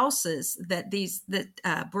of the houses that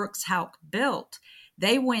Brooks Hauk built,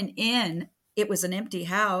 they went in. It was an empty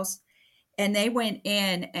house, and they went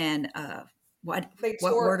in and what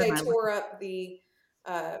word am They I looking? tore up the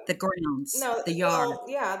uh, The grounds, no, the yard, well,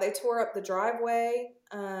 yeah, they tore up the driveway,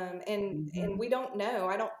 and hmm we don't know.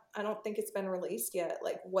 I don't think it's been released yet,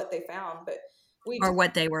 like what they found, but or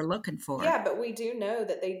what they were looking for, yeah, but we do know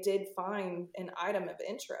that they did find an item of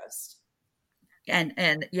interest. and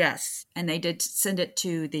yes, and they did send it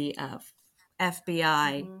to the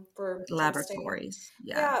FBI For testing. laboratories.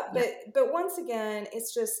 Yeah, Yeah, yeah. but once again,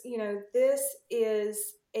 it's just this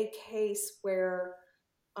is a case where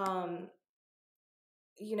um,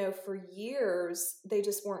 for years they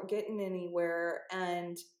just weren't getting anywhere,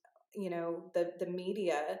 and the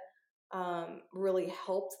media really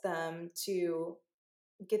helped them to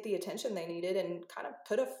get the attention they needed and kind of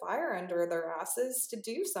put a fire under their asses to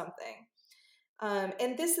do something.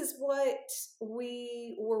 And this is what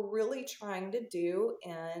we were really trying to do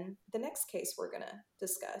in the next case we're going to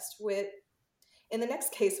discuss in the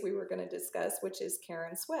next case we were going to discuss, which is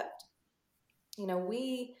Karen Swift.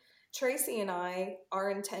 Tracey and I,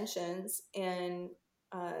 our intentions in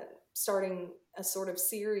starting a sort of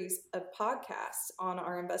series of podcasts on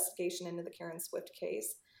our investigation into the Karen Swift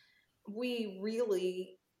case, we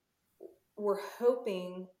really were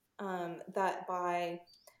hoping that by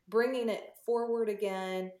bringing it forward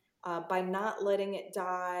again, by not letting it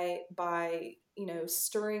die, by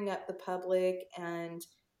stirring up the public and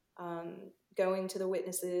going to the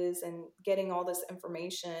witnesses and getting all this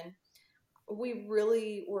information, we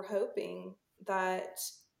really were hoping that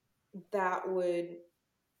that would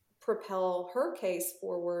propel her case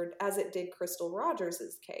forward as it did Crystal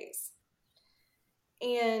Rogers's case.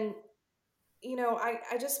 And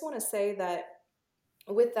I just want to say that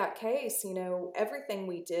with that case, everything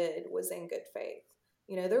we did was in good faith.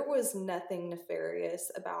 There was nothing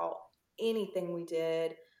nefarious about anything we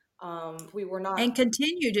did. We were not And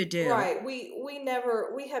continue to do. right.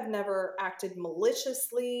 We have never acted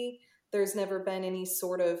maliciously. There's never been any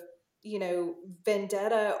sort of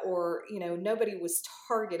vendetta, or nobody was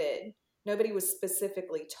targeted. Nobody was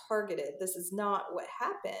specifically targeted. This is not what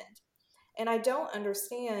happened. And I don't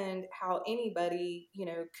understand how anybody,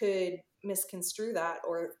 could misconstrue that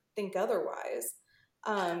or think otherwise.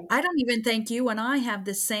 I don't even think you and I have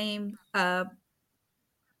the same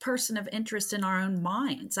person of interest in our own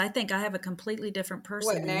minds. I think I have a completely different person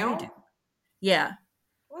What than you do. now? Yeah.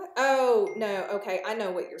 What? Oh, no. Okay. I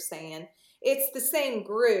know what you're saying. It's the same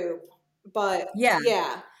group, but Yeah.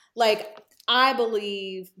 yeah, like I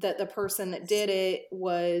believe that the person that did it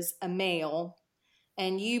was a male,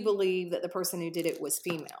 and you believe that the person who did it was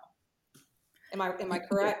female. Am I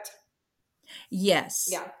correct? Yes.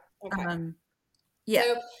 Yeah. Okay. Um, Yeah.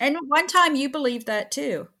 So And one time you believed that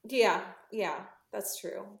too. yeah, that's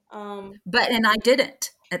true. And I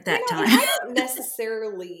didn't at that And time. I don't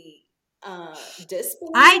necessarily I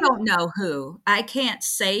disbelieve. don't know who. I can't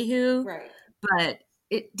say who, Right. but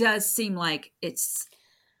it does seem like Well,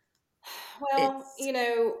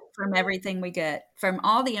 it's from everything we get, from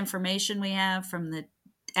all the information we have, from the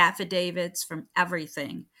affidavits, from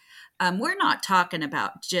everything. We're not talking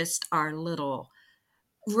about just our little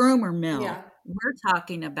rumor yeah, mill. We're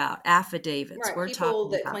talking about affidavits. right. We're People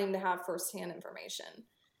talking that about claim to have firsthand information.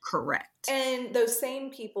 correct. And those same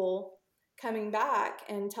people coming back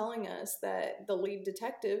and telling us that the lead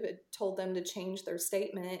detective had told them to change their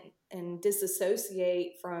statement and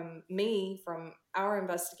disassociate from me, from our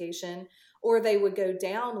investigation, or they would go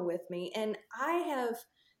down with me. And I have,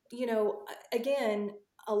 again,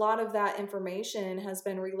 a lot of that information has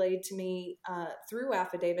been relayed to me through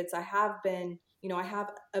affidavits. I have been, I have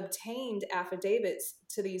obtained affidavits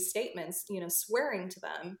to these statements, swearing to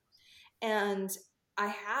them. And I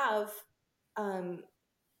have um,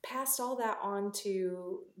 passed all that on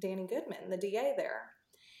to Danny Goodman, the DA there.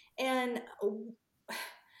 And,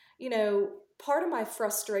 part of my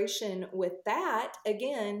frustration with that,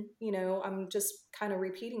 again, I'm just kind of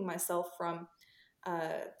repeating myself from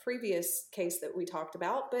a previous case that we talked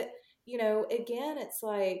about. But, again, it's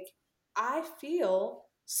like I feel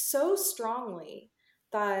so strongly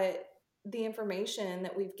that the information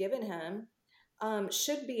that we've given him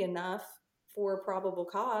should be enough for probable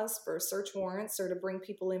cause for search warrants or to bring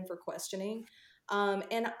people in for questioning.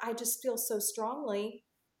 And I just feel so strongly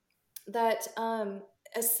that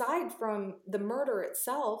aside from the murder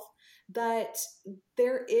itself, that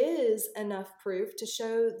there is enough proof to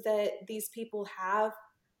show that these people have,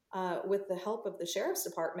 with the help of the sheriff's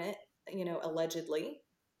department, allegedly,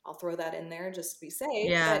 I'll throw that in there just to be safe,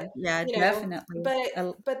 Yeah, but yeah, you know, definitely.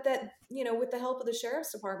 but but that with the help of the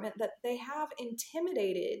sheriff's department, that they have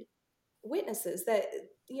intimidated witnesses that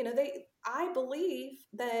I believe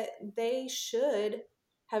that they should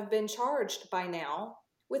have been charged by now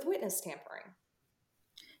with witness tampering.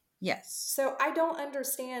 Yes. So I don't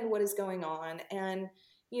understand what is going on. And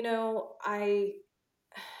I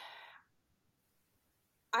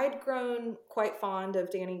I'd grown quite fond of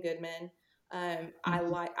Danny Goodman. I Mhm.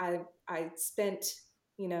 like I spent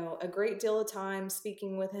a great deal of time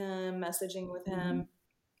speaking with him, messaging with Mhm. him,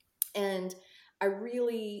 and I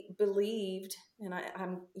really believed, and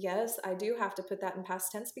I'm yes, I do have to put that in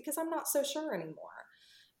past tense because I'm not so sure anymore.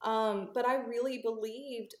 But I really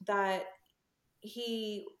believed that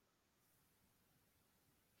he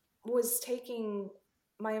was taking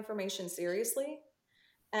my information seriously,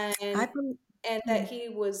 and I bel that mm, he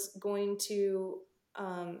was going to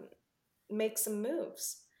um, make some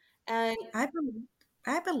moves. And I bel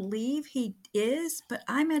I believe he is, but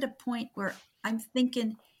I'm at a point where I'm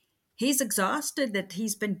thinking he's exhausted, that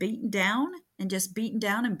he's been beaten down and just beaten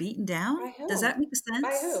down and beaten down. by Does whom? that make By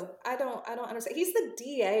sense? who? I don't understand. He's the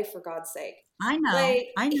DA, for God's sake. I know, Like,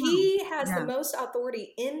 I know. he has the Yeah. most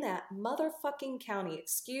authority in that motherfucking county.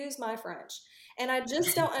 Excuse my French. And I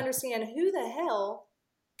just don't understand who the hell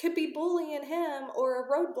could be bullying him or a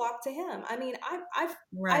roadblock to him. I mean,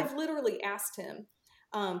 Right. I've literally asked him,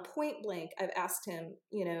 point blank. I've asked him,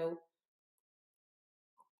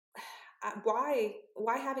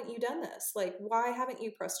 why haven't you done this? Like, why haven't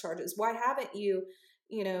you pressed charges? Why haven't you,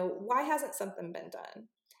 why hasn't something been done?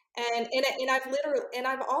 And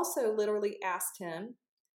I've also literally asked him.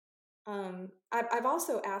 I've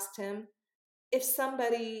also asked him if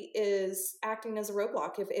somebody is acting as a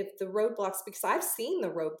roadblock, if the roadblocks, because I've seen the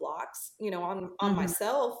roadblocks, on Mhm.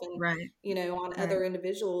 myself and Right, on right. other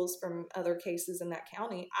individuals from other cases in that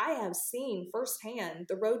county. I have seen firsthand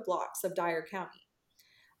the roadblocks of Dyer County.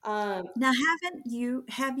 Um, Now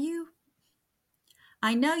have you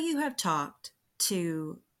I know you have talked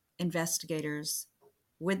to investigators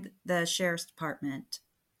with the sheriff's department,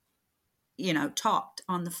 talked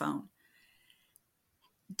on the phone.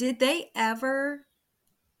 Did they ever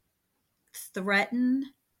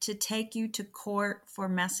threaten to take you to court for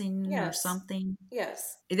messing or yes, something?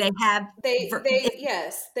 yes. They have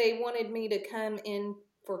Yes, they wanted me to come in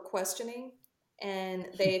for questioning, and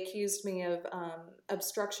they accused me of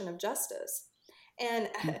obstruction of justice. And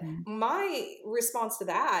Mhm. my response to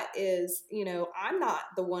that is, I'm not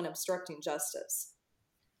the one obstructing justice.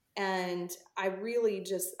 And I really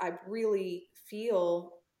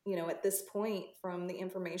feel, at this point, from the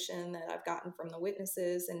information that I've gotten from the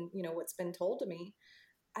witnesses and, what's been told to me,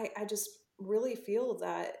 I just really feel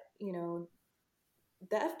that,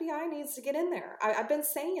 the FBI needs to get in there. I've been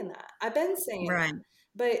saying that. I've been saying Right,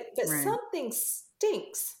 that. But right. something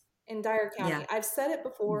stinks in Dyer Yeah. County. I've said it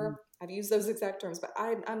before. Mhm. I've used those exact terms, but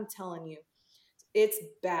I'm telling you, it's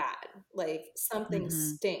bad. Like something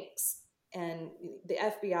Mm-hmm. stinks, and the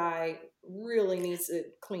FBI really needs to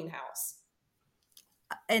clean house.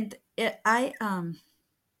 And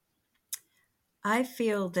I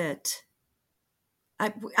feel that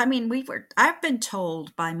I mean I've been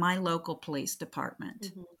told by my local police department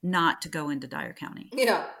Mm-hmm. not to go into Dyer County.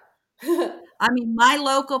 Yeah. I mean, my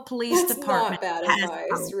local police That's not department bad has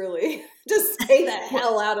advice, really. Just stay the well,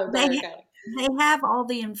 hell out of they Dyer County. they have all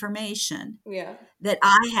the information Yeah. that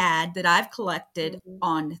I've collected Mm-hmm.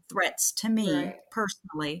 on threats to me Right.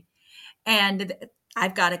 personally, and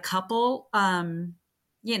I've got a couple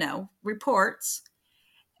reports,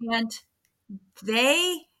 and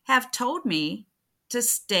they have told me to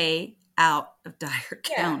stay out of Dyer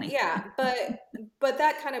Yeah, County. yeah, but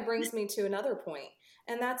that kind of brings me to another point,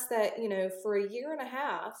 and that's that, for a year and a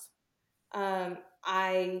half, I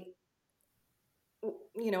I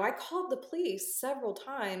called the police several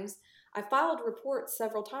times. I filed reports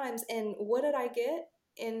several times, and what did I get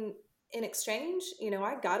in exchange?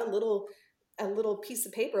 I got a little piece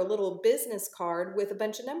of paper, a little business card with a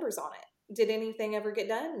bunch of numbers on it. Did anything ever get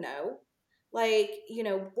done? No. Like,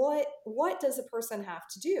 what does a person have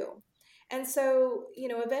to do? And so,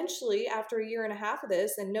 eventually after a year and a half of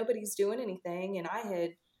this and nobody's doing anything, and I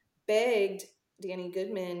had begged Danny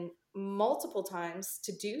Goodman multiple times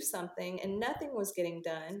to do something and nothing was getting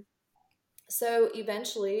done. So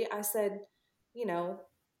eventually I said, you know,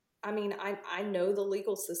 I mean, I know the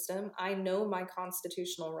legal system, I know my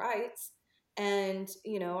constitutional rights. And,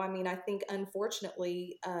 I mean, I think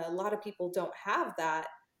unfortunately, a lot of people don't have that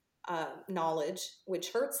knowledge,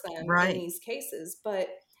 which hurts them in Right. these cases. But,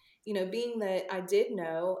 being that I did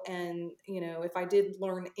know, and, if I did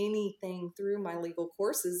learn anything through my legal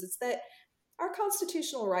courses, it's that our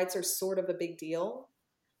constitutional rights are sort of a big deal.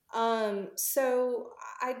 So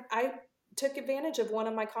I took advantage of one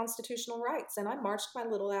of my constitutional rights, and I marched my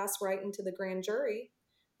little ass right into the grand jury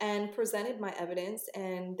and presented my evidence,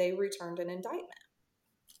 and they returned an indictment.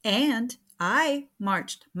 And I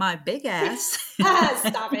marched my big ass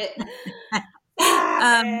Stop it. Stop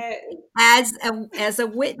um, it. as a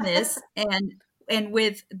witness, and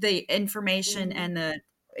with the information Hmm. and the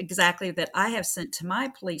exactly that I have sent to my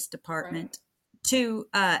police Right. department to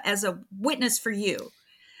as a witness for you.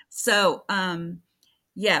 So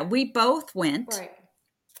yeah, we both went Right.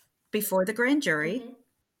 before the grand jury, Hmm.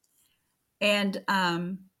 and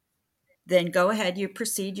then go ahead, you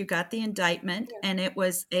proceed. You got the indictment, Yeah. and it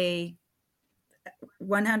was a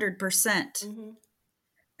 100% Hmm.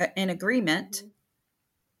 an agreement. Hmm.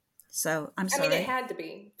 So I'm I mean, it sorry. had to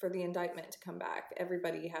be for the indictment to come back.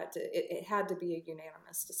 Everybody had to, it had to be a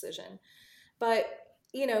unanimous decision. But,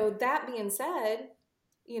 that being said,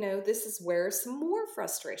 this is where some more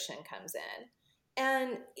frustration comes in.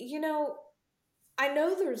 And, I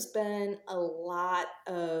know there's been a lot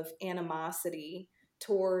of animosity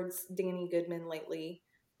towards Danny Goodman lately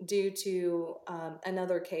due to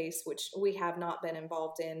another case, which we have not been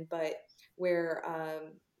involved in, but where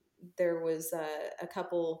there was a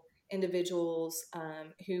couple individuals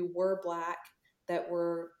who were Black that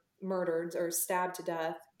were murdered or stabbed to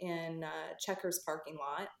death in Checkers parking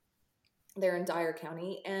lot there in Dyer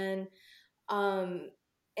County, um,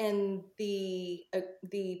 and the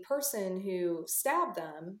person who stabbed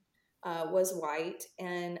them was white,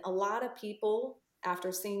 and a lot of people,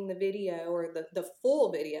 after seeing the video, or the full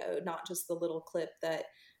video, not just the little clip that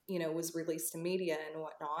was released to media and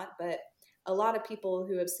whatnot, but a lot of people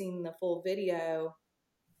who have seen the full video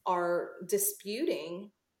are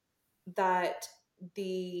disputing that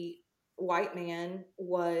the white man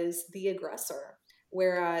was the aggressor,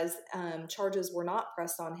 whereas charges were not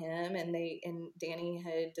pressed on him, and Danny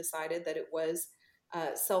had decided that it was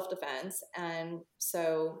self-defense. And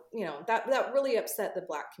so that really upset the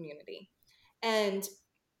Black community. And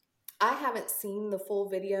I haven't seen the full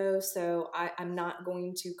video, so I'm not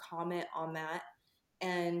going to comment on that.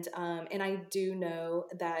 And I do know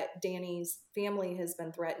that Danny's family has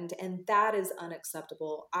been threatened, and that is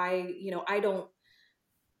unacceptable. I don't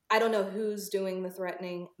know who's doing the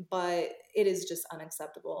threatening, but it is just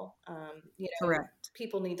unacceptable. Correct.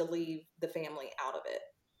 People need to leave the family out of it,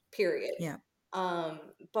 period. Yeah.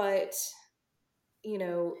 But you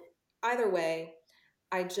know, either way,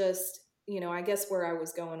 I guess where I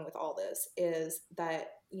was going with all this is that,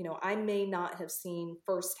 I may not have seen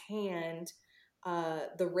firsthand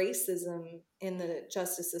the racism in the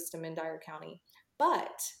justice system in Dyer County,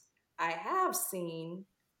 but I have seen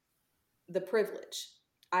the privilege.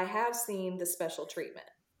 I have seen the special treatment.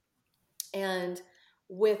 And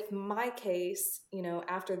with my case,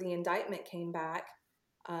 after the indictment came back,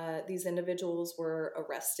 These individuals were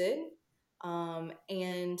arrested,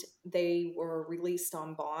 and they were released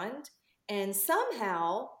on bond. And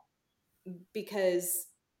somehow, because,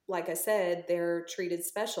 like I said, they're treated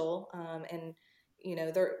special, and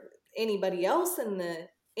they're anybody else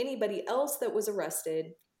that was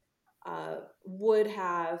arrested would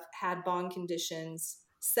have had bond conditions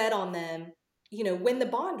set on them, when the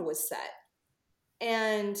bond was set.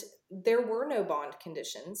 And there were no bond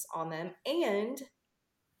conditions on them. And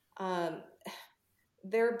um,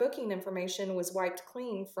 their booking information was wiped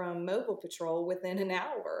clean from Mobile Patrol within an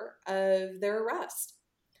hour of their arrest.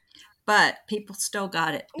 But people still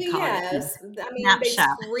caught it. Yes, I mean, they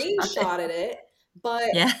Snapshot. screenshotted it, but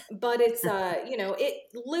Yeah. it's it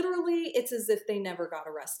literally, it's as if they never got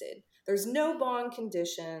arrested. There's no bond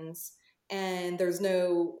conditions, and there's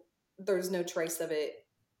no trace of it,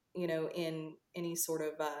 in any sort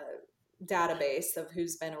of database of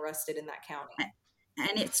who's been arrested in that county.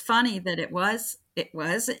 And it's funny that it was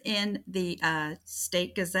in the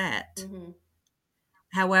State Gazette. Mm-hmm.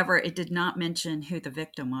 However, it did not mention who the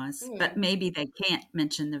victim was, Mm-hmm. but maybe they can't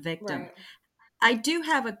mention the victim. Right. I do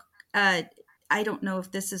have I don't know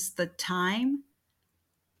if this is the time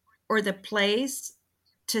or the place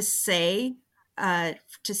to say,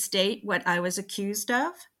 to state what I was accused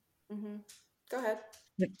of. Mm-hmm. Go ahead.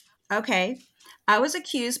 Okay. I was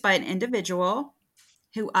accused by an individual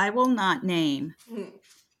who I will not name, Mm-hmm.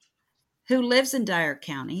 who lives in Dyer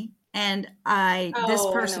County. And I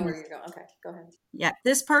know where you're going. Okay, go ahead. Yeah,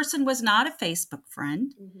 this person was not a Facebook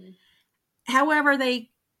friend. Mm-hmm. However,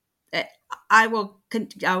 I will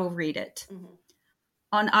read it. Mm-hmm.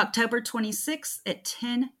 On October 26th at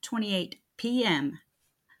 10:28 p.m.,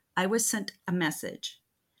 I was sent a message,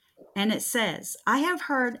 and it says, I have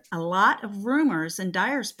heard a lot of rumors in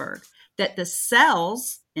Dyersburg that the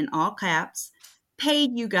cells, in all caps,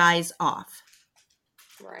 paid you guys off.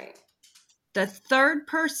 Right. The third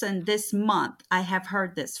person this month I have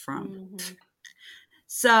heard this from. Mm-hmm.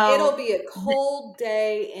 So it'll be a cold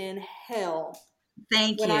day in hell.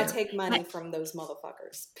 Thank you. When I take money from those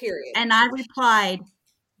motherfuckers. Period. And I replied,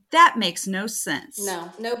 that makes no sense.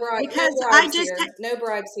 No bribes. Because no bribes here. No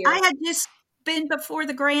bribes here. I had just been before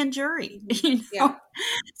the grand jury. Mm-hmm. Yeah.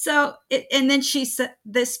 So, and then she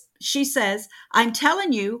says, I'm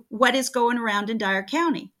telling you what is going around in Dyer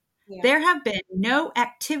County. Yeah. There have been no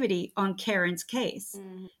activity on Karen's case.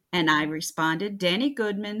 Mm-hmm. And I responded, Danny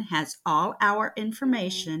Goodman has all our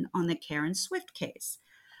information on the Karen Swift case.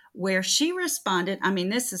 Where she responded, I mean,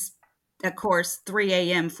 this is, of course, 3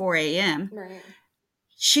 a.m., 4 a.m. Right.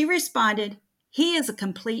 She responded, he is a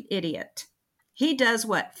complete idiot. He does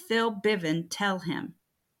what Phil Bivin tell him.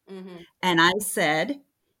 Mm-hmm. And I said,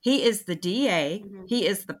 he is the DA. Mm-hmm. He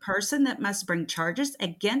is the person that must bring charges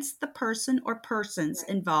against the person or persons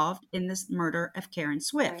involved in this murder of Karen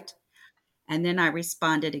Swift. Right. And then I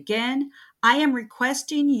responded again, I am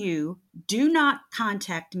requesting you do not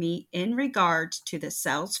contact me in regards to the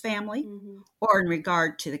Sells family or in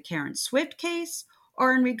regard to the Karen Swift case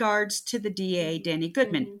or in regards to the DA, Danny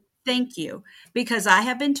Goodman. Thank you. Because I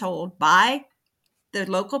have been told by the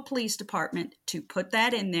local police department to put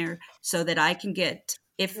that in there so that I can get,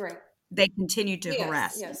 if they continue to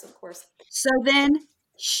harass me. Yes, of course. So then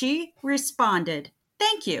she responded,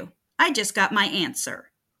 thank you. I just got my answer.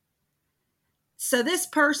 So this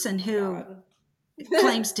person who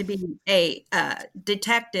claims to be a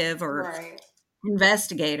detective or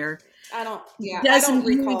investigator. I don't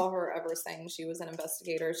recall her ever saying she was an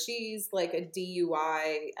investigator. She's like a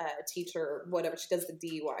DUI teacher, whatever. She does the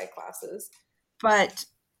DUI classes. But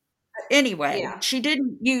anyway, she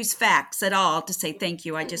didn't use facts at all to say, thank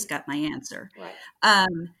you, I just got my answer. Right.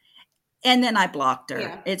 And then I blocked her.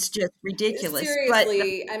 Yeah. It's just ridiculous.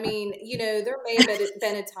 Seriously, I mean, there may have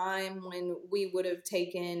been a time when we would have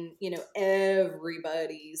taken,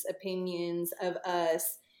 everybody's opinions of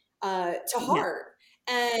us to heart.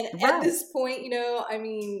 And at this point, I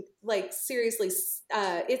mean, like, seriously,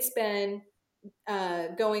 it's been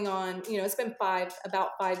going on, it's been about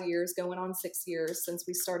 5 years, going on 6 years since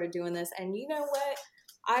we started doing this. And you know what?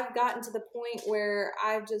 I've gotten to the point where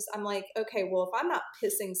I'm like, okay, well, if I'm not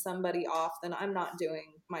pissing somebody off, then I'm not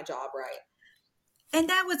doing my job right. And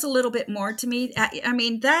that was a little bit more to me. I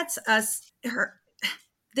mean, that's us.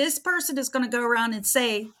 This person is going to go around and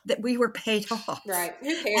say that we were paid off. Right.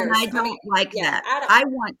 Who cares? And I don't like that.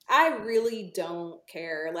 I really don't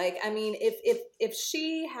care. Like, I mean, if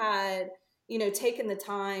she had, taken the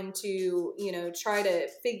time to, try to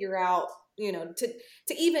figure out, to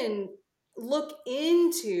even look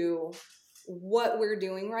into what we're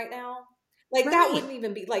doing right now, like that wouldn't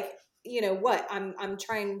even be like, what? I'm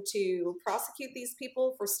trying to prosecute these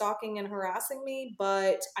people for stalking and harassing me,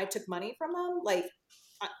 but I took money from them. Like,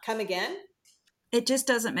 come again? It just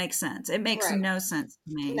doesn't make sense. It makes Right. no sense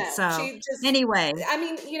to me. No, So she just, anyway, I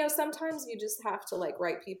mean, sometimes you just have to like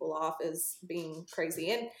write people off as being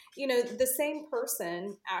crazy. And, the same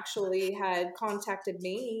person actually had contacted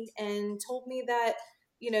me and told me that,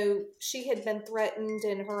 she had been threatened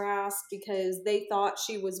and harassed because they thought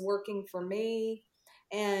she was working for me.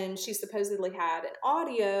 And she supposedly had an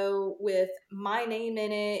audio with my name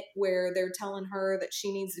in it where they're telling her that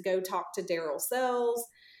she needs to go talk to Daryl Sells.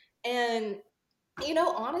 And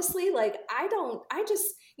honestly, like, I just,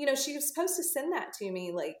 she was supposed to send that to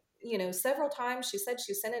me, like, several times. She said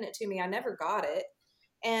she was sending it to me. I never got it.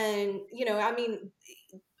 And, I mean,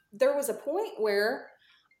 there was a point where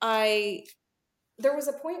I,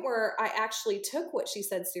 I actually took what she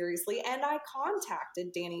said seriously, and I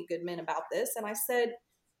contacted Danny Goodman about this. And I said,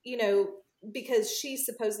 you know, because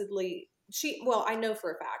well, I know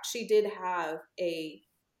for a fact she did have a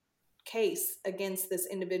case against this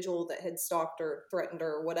individual that had stalked her, threatened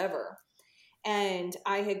her, or whatever. And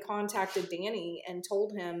I had contacted Danny and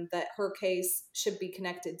told him that her case should be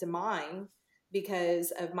connected to mine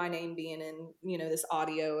because of my name being in, this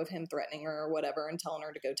audio of him threatening her or whatever and telling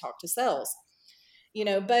her to go talk to Sells.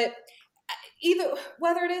 But either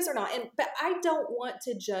whether it is or not, but I don't want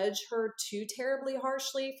to judge her too terribly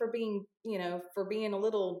harshly for being, for being a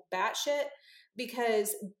little batshit,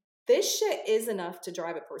 because this shit is enough to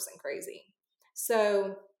drive a person crazy.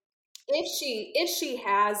 So if she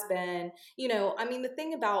has been, I mean, the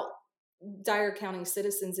thing about Dyer County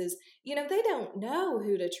citizens is, they don't know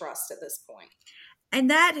who to trust at this point. And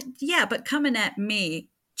that, yeah, but coming at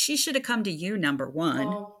me, she should have come to you, number one.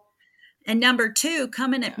 Well, and number two,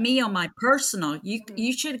 coming at yeah. me on my personal,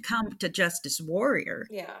 you should have come to Justice Warrior.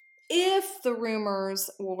 Yeah. If the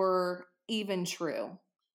rumors were even true,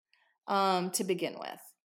 to begin with,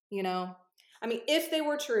 I mean, if they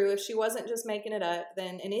were true, if she wasn't just making it up,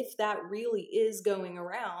 then, and if that really is going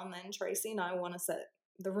around, then Tracey and I want to set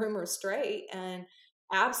the rumors straight, and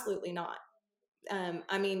absolutely not.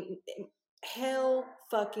 I mean, hell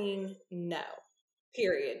fucking no.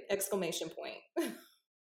 Period. Exclamation point.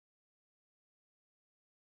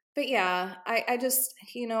 But yeah, I just,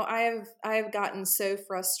 I have gotten so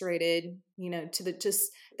frustrated, to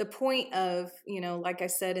the point of, like I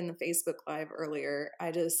said in the Facebook Live earlier,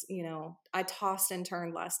 I just, I tossed and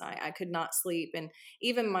turned last night. I could not sleep. And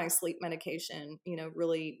even my sleep medication,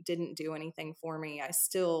 really didn't do anything for me. I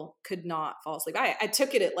still could not fall asleep. I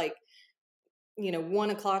took it at like,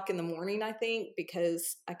 1:00 in the morning, I think,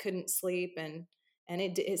 because I couldn't sleep, and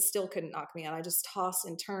it still couldn't knock me out. I just tossed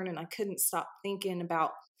and turned, and I couldn't stop thinking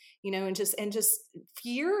about, and just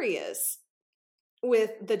furious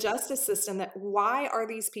with the justice system, that why are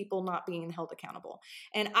these people not being held accountable?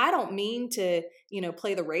 And I don't mean to,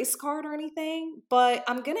 play the race card or anything, but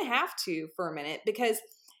I'm going to have to for a minute, because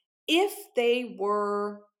if they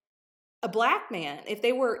were a black man, if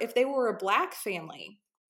they were a black family,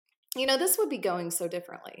 this would be going so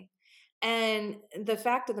differently. And the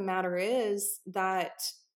fact of the matter is that,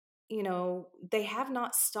 they have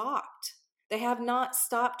not stopped. They have not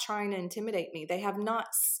stopped trying to intimidate me. They have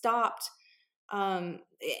not stopped. And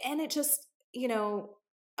it just,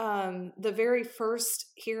 the very first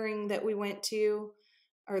hearing that we went to,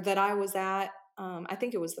 or that I was at, I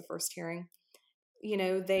think it was the first hearing,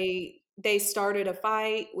 they started a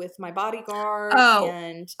fight with my bodyguard. Oh,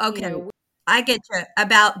 And, okay. I get you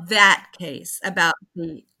about that case, about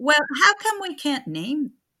well, how come we can't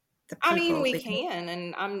name the people? I mean, we can,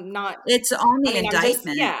 and I'm not. It's on the I mean,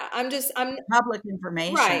 indictment. I'm Public right.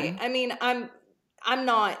 information. I mean, I'm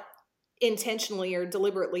not intentionally or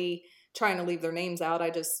deliberately trying to leave their names out. I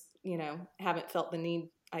just, haven't felt the need,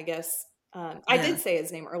 I guess. I did say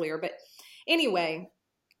his name earlier, but anyway,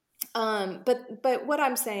 but what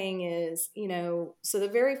I'm saying is, so the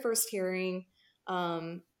very first hearing,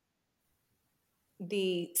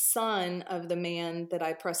 the son of the man that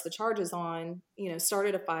I pressed the charges on,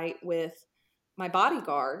 started a fight with my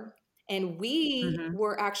bodyguard, and we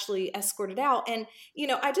were actually escorted out. And,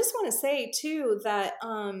 I just want to say too that,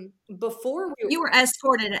 before you were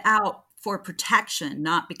escorted out for protection,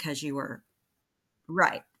 not because you were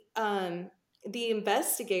right. The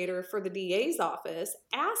investigator for the DA's office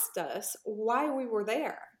asked us why we were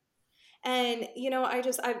there. And,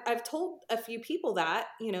 I've told a few people that,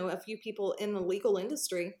 a few people in the legal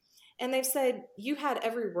industry, and they've said, you had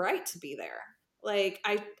every right to be there. Like,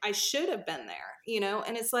 I should have been there,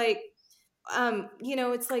 and it's like,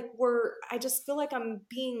 it's like I just feel like I'm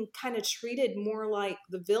being kind of treated more like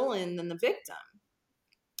the villain than the victim.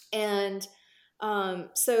 And,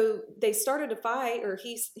 So they started a fight, or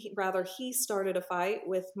he started a fight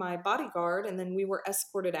with my bodyguard, and then we were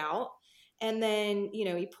escorted out. And then,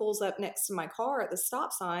 he pulls up next to my car at the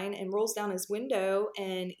stop sign and rolls down his window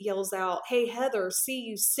and yells out, "Hey, Heather, see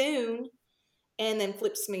you soon," and then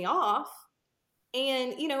flips me off.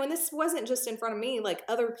 And, and this wasn't just in front of me, like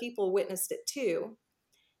other people witnessed it too.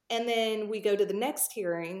 And then we go to the next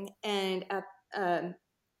hearing, and at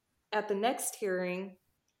the next hearing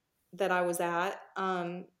that I was at,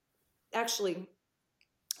 actually,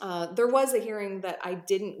 there was a hearing that I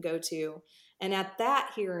didn't go to. And at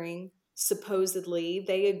that hearing, supposedly,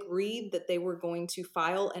 they agreed that they were going to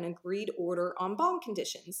file an agreed order on bond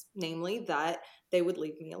conditions, namely that they would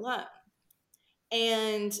leave me alone.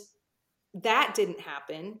 And that didn't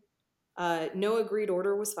happen. No agreed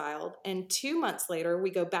order was filed. And 2 months later, we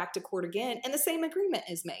go back to court again, and the same agreement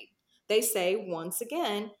is made. They say once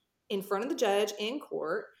again, in front of the judge in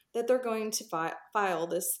court, that they're going to file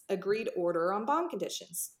this agreed order on bond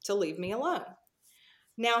conditions to leave me alone.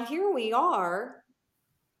 Now, here we are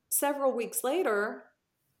several weeks later,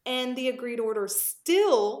 and the agreed order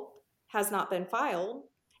still has not been filed.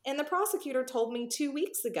 And the prosecutor told me 2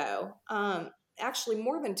 weeks ago, actually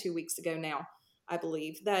more than 2 weeks ago now, I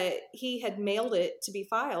believe, that he had mailed it to be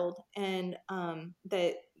filed, and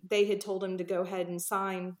that they had told him to go ahead and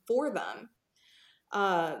sign for them,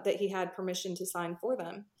 that he had permission to sign for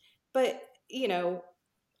them. But,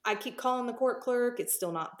 I keep calling the court clerk. It's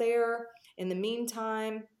still not there. In the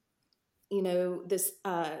meantime, this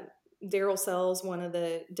Daryl Sells, one of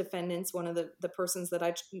the defendants, one of the persons that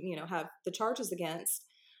I, have the charges against,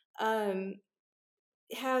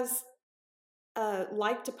 has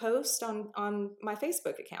liked a post on my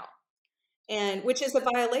Facebook account, and which is a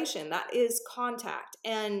violation. That is contact.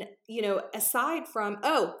 And, aside from,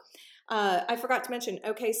 I forgot to mention,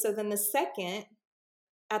 okay, so then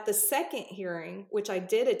at the second hearing, which I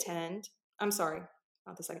did attend, I'm sorry,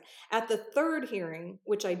 not the second, at the third hearing,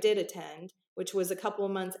 which I did attend, which was a couple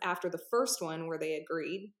of months after the first one where they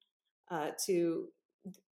agreed to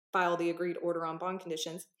file the agreed order on bond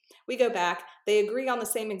conditions, we go back, they agree on the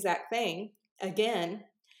same exact thing again.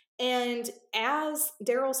 And as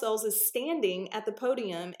Daryl Sells is standing at the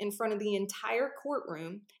podium in front of the entire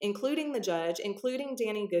courtroom, including the judge, including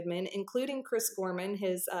Danny Goodman, including Chris Gorman,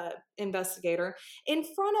 his investigator, in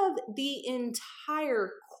front of the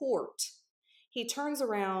entire court, he turns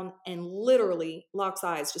around and literally locks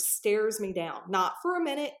eyes, just stares me down, not for a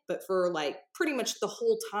minute, but for like pretty much the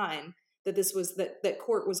whole time that that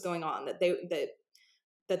court was going on, that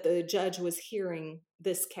the judge was hearing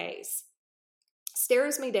this case.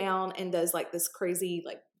 Stares me down and does like this crazy,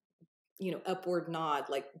 like, upward nod,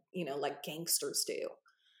 like, like gangsters do,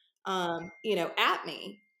 at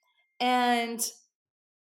me. And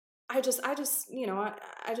I just, I just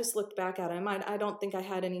looked back at him. I don't think I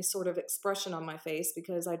had any sort of expression on my face,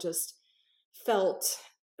 because I just felt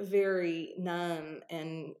very numb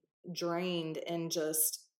and drained and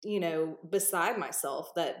just, beside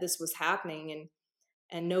myself that this was happening,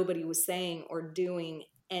 and nobody was saying or doing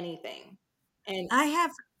anything. And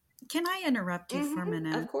can I interrupt you for a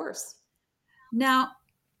minute? Of course. Now,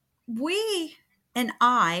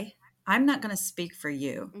 I'm not going to speak for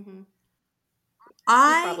you. Mm-hmm. You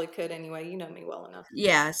probably could anyway. You know me well enough.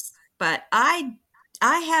 Yes, but I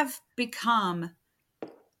have become,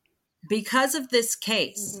 because of this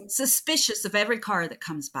case, suspicious of every car that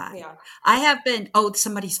comes by. Yeah. I have been,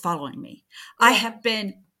 somebody's following me. Yeah. I have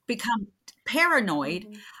become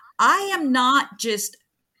paranoid. I am not just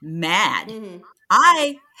mad.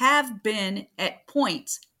 I have been at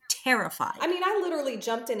points terrified. I mean, I literally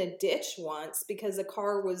jumped in a ditch once because a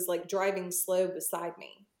car was like driving slow beside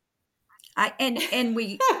me. I'm not,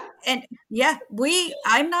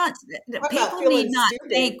 people need not stupid.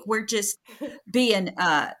 Think we're just being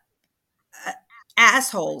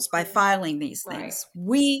assholes by filing these things. Right.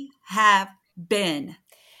 We have been,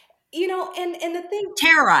 and the thing,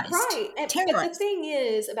 terrorized, right? And the thing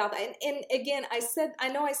is about that, and again, I said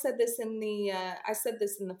this in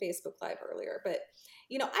the Facebook Live earlier, but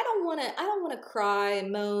I don't want to cry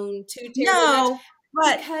and moan too terribly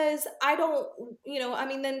much, because I don't, I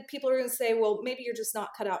mean, then people are going to say, well, maybe you're just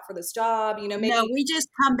not cut out for this job, maybe. No, we just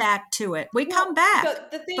come back to it. We come back.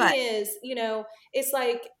 But the thing is, it's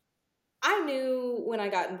like, I knew when I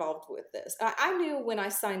got involved with this, I knew when I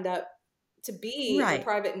signed up to be a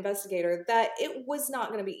private investigator that it was not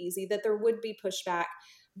going to be easy, that there would be pushback,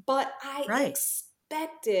 but I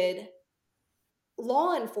expected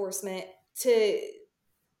law enforcement to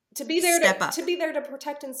be there to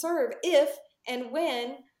protect and serve if and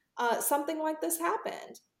when something like this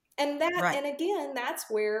happened. Right. And again, that's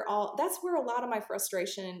where a lot of my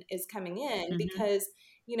frustration is coming in, Hmm. because,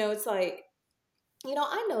 it's like,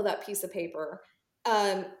 I know that piece of paper.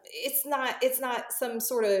 It's not some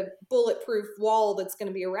sort of bulletproof wall that's going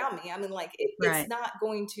to be around me. I mean, like, it's Right. not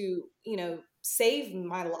going to, save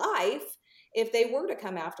my life if they were to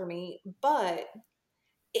come after me, but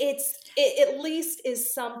it at least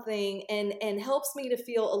is something, and helps me to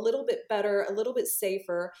feel a little bit better, a little bit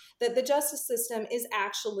safer, that the justice system is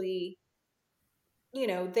actually,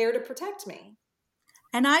 there to protect me.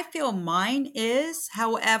 And I feel mine is,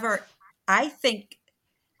 however, I think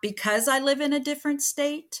because I live in a different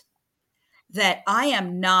state, that I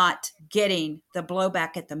am not getting the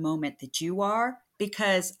blowback at the moment that you are,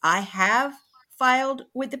 because I have filed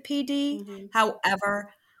with the PD. Hmm.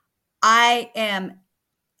 However, I am,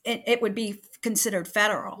 it would be considered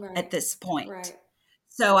federal Right. at this point. Right.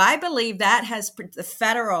 So I believe that has the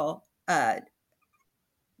federal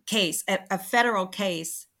case, a federal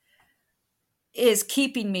case is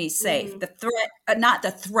keeping me safe. Hmm. The threat, not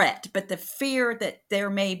the threat, but the fear that there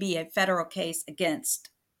may be a federal case against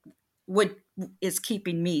would is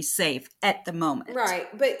keeping me safe at the moment. Right.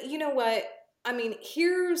 But you know what? I mean,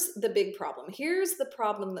 here's the big problem. Here's the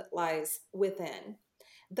problem that lies within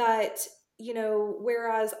that,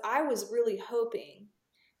 whereas I was really hoping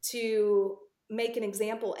to make an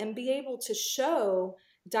example and be able to show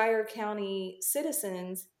Dyer County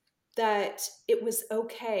citizens that it was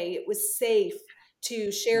okay, it was safe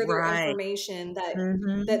to share their Right. information, that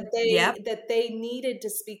Mm-hmm. Yep. they needed to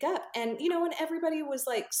speak up. And and everybody was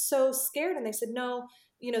like so scared, and they said no.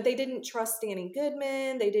 They didn't trust Danny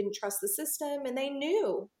Goodman, they didn't trust the system, and they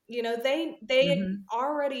knew, they had Mm-hmm.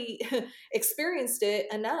 already experienced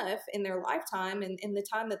it enough in their lifetime and in the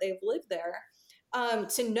time that they've lived there,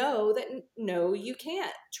 to know that no, you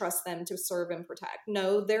can't trust them to serve and protect.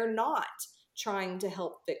 No, they're not trying to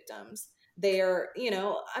help victims. They're,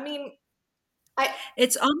 I mean, I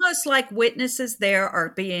It's almost like witnesses there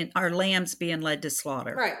are lambs being led to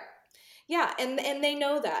slaughter. right. Yeah, and they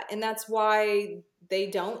know that, and that's why they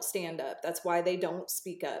don't stand up. That's why they don't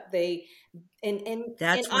speak up. They and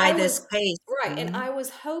That's why I this was case. right, and Mhm. I was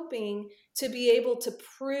hoping to be able to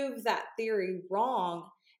prove that theory wrong,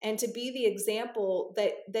 and to be the example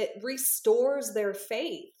that restores their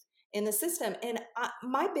faith in the system. And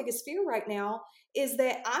my biggest fear right now is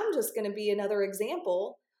that I'm just going to be another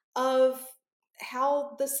example of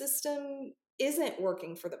how the system isn't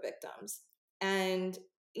working for the victims, and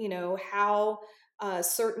how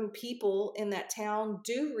certain people in that town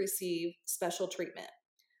do receive special treatment.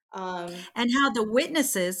 And how the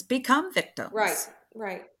witnesses become Right, victims.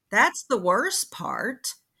 right. That's the worst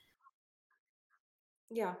part.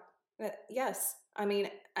 Yeah. Yes. I mean,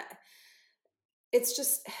 it's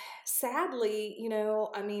just sadly,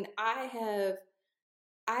 I mean, I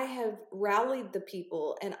have rallied the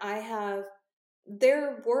people, and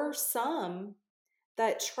there were some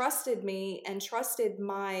that trusted me and trusted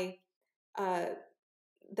my uh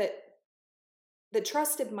that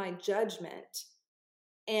trusted my judgment,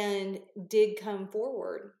 and did come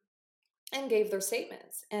forward and gave their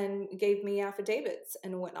statements and gave me affidavits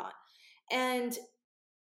and whatnot. And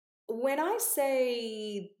when I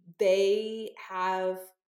say they have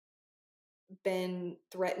been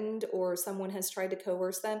threatened or someone has tried to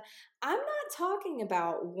coerce them, I'm not talking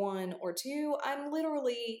about one or two. I'm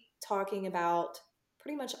literally talking about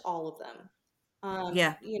pretty much all of them.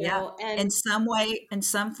 Yeah, yeah. And In some way, in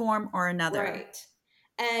some form or another. right.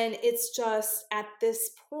 And it's just at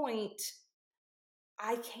this point,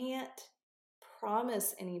 I can't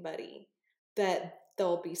promise anybody that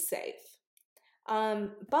they'll be safe.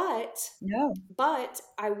 Um, but No. but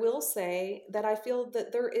I will say that I feel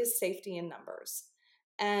that there is safety in numbers.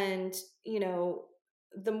 And,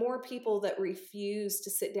 the more people that refuse to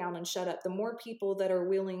sit down and shut up, the more people that are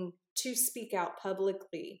willing to speak out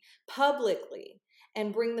publicly,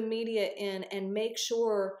 and bring the media in and make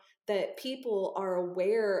sure that people are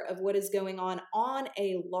aware of what is going on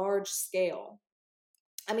a large scale.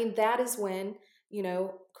 I mean, that is when,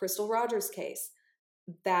 Crystal Rogers case,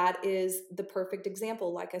 that is the perfect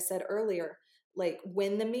example. Like I said earlier, like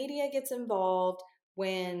when the media gets involved,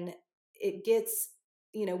 when it gets,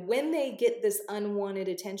 when they get this unwanted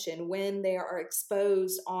attention, when they are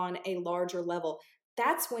exposed on a larger level,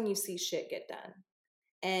 that's when you see shit get done.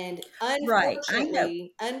 And Right. I know.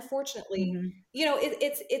 unfortunately, Mhm.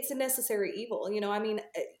 it's a necessary evil. I mean,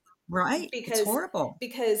 Right. It's because horrible.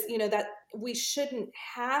 that we shouldn't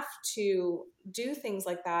have to do things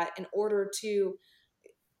like that in order to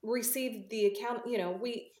receive the account.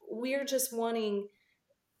 We're just wanting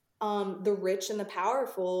the rich and the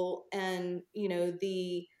powerful, and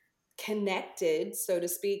the connected, so to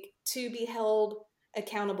speak, to be held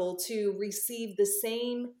accountable to receive the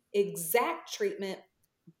same exact treatment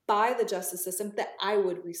by the justice system that I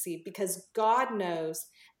would receive, because God knows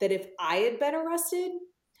that if I had been arrested,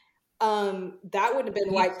 that wouldn't have been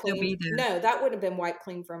You'd wiped still clean. be there. No, that wouldn't have been wiped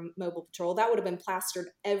clean from mobile patrol. That would have been plastered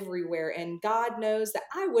everywhere. And God knows that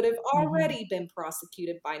I would have Mhm. already been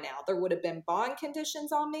prosecuted by now. There would have been bond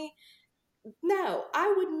conditions on me. No,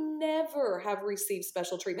 I would never have received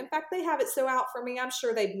special treatment. In fact, they have it so out for me. I'm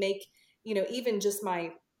sure they'd make, even just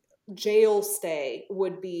my jail stay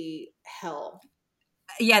would be hell.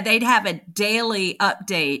 Yeah, they'd have a daily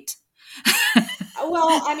update.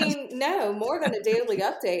 Well, I mean, no, more than a daily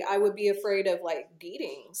update, I would be afraid of like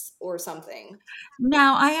beatings or something.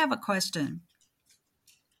 Now, I have a question.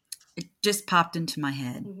 It just popped into my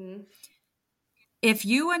head. Mm-hmm. If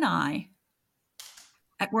you and I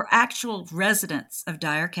were actual residents of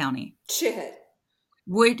Dyer County, Shit.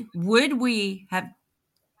 would we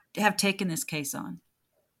have taken this case on?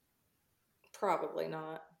 Probably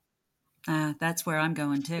not. That's where I'm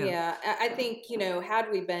going too. Yeah, I think,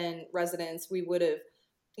 had we been residents, we would have,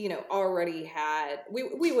 already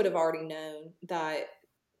we would have already known that.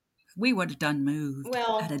 We would have done moved out of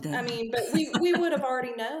Well, I there. mean, but we would have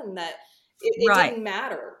already known that it Right, didn't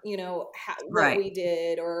matter, what right. we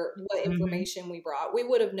did or what Hmm. information we brought. We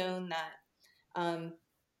would have known that, um,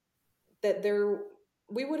 that there,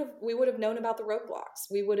 we would have known about the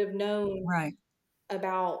roadblocks. We would have known Right.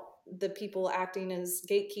 about the people acting as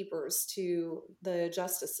gatekeepers to the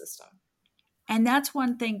justice system. And that's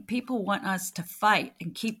one thing people want us to fight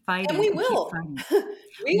and keep And fighting we and keep will. fighting.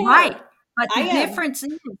 We Right. are. But I the am. difference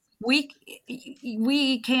is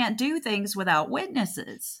we can't do things without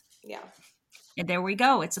witnesses. Yeah. And there we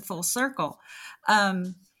go. It's a full circle.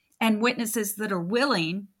 Um, and witnesses that are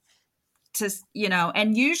willing to,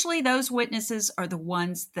 and usually those witnesses are the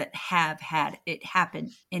ones that have had it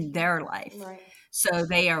happen in their life. Right. So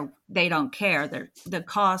they don't care. The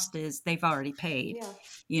cost is they've already paid,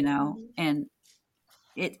 Yeah. Mm-hmm. and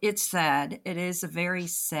it's sad. It is a very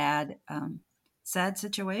sad, sad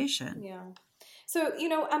situation. Yeah. So,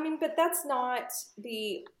 I mean, but that's not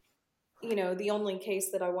the only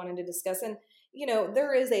case that I wanted to discuss. And,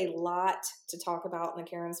 there is a lot to talk about in the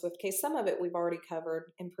Karen Swift case. Some of it we've already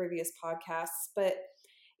covered in previous podcasts, but,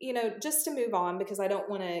 just to move on, because I don't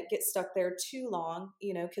want to get stuck there too long,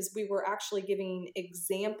 because we were actually giving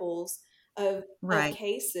examples of Right.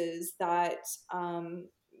 cases that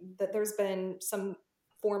there's been some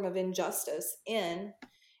form of injustice in.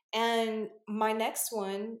 And my next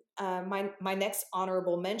one, my next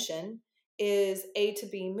honorable mention is A to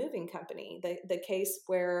B Moving Company, the case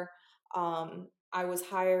where I was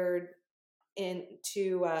hired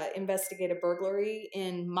to investigate a burglary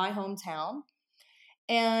in my hometown,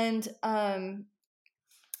 and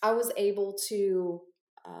I was able to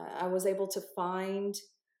find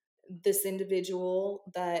this individual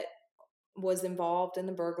that was involved in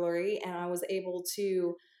the burglary, and I was able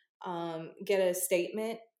to get a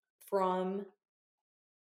statement from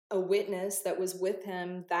a witness that was with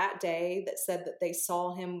him that day that said that they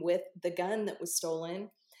saw him with the gun that was stolen.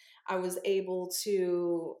 I was able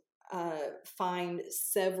to find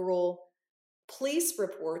several police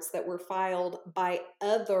reports that were filed by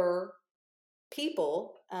other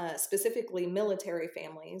people, specifically military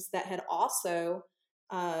families, that had also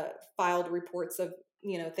filed reports of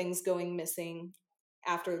things going missing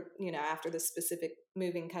after the specific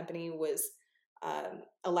moving company was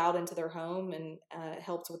allowed into their home and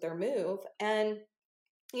helped with their move. And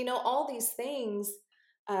all these things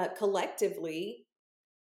collectively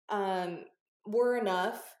were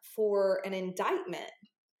enough for an indictment.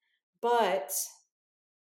 But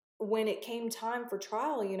when it came time for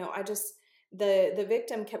trial, I just the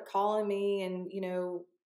victim kept calling me and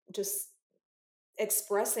just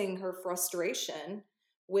expressing her frustration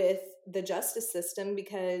with the justice system,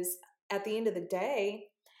 because at the end of the day,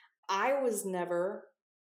 I was never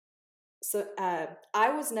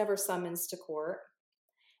summoned to court,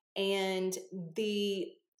 and the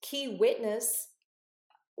key witness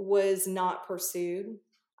was not pursued.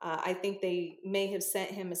 I think they may have sent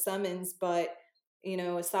him a summons, but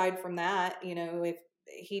aside from that, if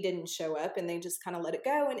he didn't show up, and they just kind of let it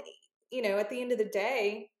go, and at the end of the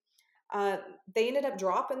day, uh, they ended up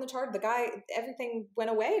dropping the charge. The guy, everything went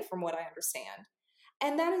away, from what I understand,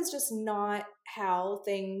 and that is just not how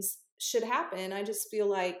things should happen. I just feel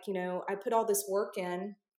like I put all this work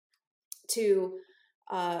in to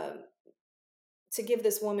uh, to give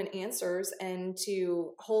this woman answers and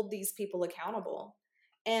to hold these people accountable.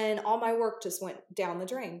 And all my work just went down the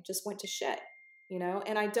drain, just went to shit,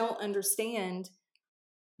 and I don't understand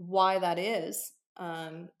why that is.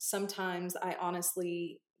 Sometimes I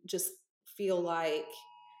honestly just feel like,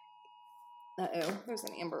 there's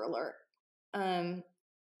an Amber Alert.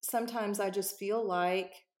 Sometimes I just feel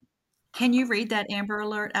like, Can you read that Amber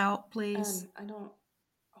Alert out, please? I don't,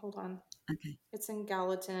 hold on. Okay. It's in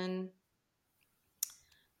Gallatin.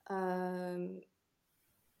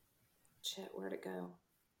 Shit, where'd it go?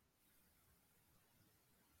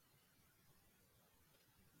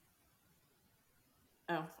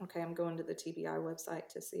 Oh, okay. I'm going to the TBI website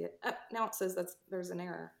to see it. Oh, now it says there's an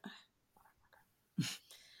error.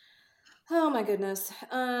 Oh my goodness.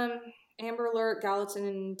 Amber Alert,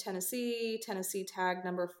 Gallatin, Tennessee. Tennessee tag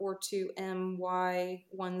number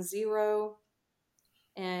 42MY10.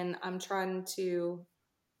 And I'm trying to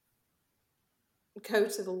go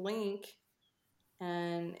to the link,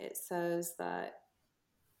 and it says that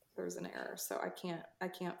there's an error, so I can't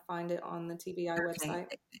find it on the TBI Okay. website.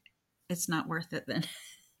 It's not worth it then.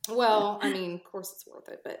 Well, I mean, of course it's worth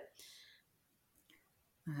it, but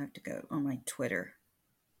I'll have to go on my Twitter.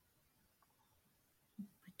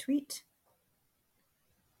 My tweet.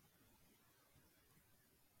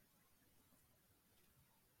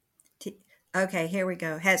 Okay, here we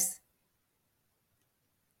go.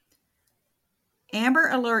 Amber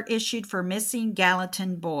Alert issued for missing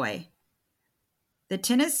Gallatin boy. The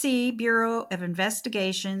Tennessee Bureau of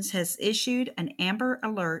Investigations has issued an Amber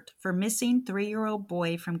Alert for missing 3-year-old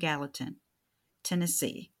boy from Gallatin,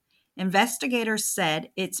 Tennessee. Investigators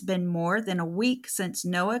said it's been more than a week since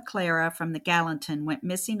Noah Clara from the Gallatin went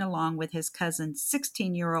missing along with his cousin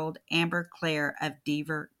 16-year-old Amber Claire of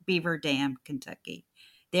Beaver Dam, Kentucky.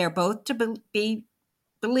 They are both believed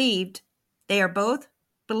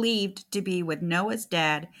to be with Noah's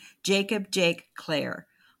dad, Jacob Jake Clare.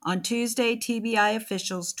 On Tuesday, TBI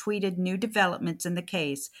officials tweeted new developments in the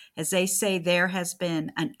case as they say there has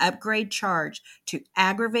been an upgrade charge to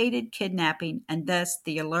aggravated kidnapping, and thus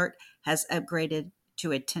the alert has upgraded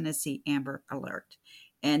to a Tennessee Amber Alert.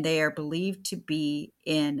 And they are believed to be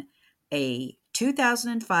in a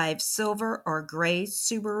 2005 silver or gray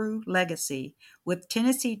Subaru Legacy with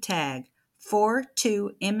Tennessee tag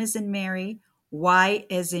 42M as in Mary, Y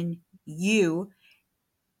as in you,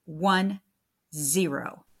 10.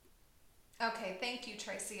 Okay, thank you,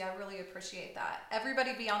 Tracy. I really appreciate that.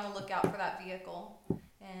 Everybody be on the lookout for that vehicle,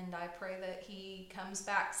 and I pray that he comes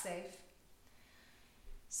back safe.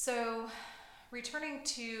 So, returning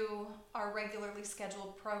to our regularly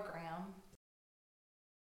scheduled program.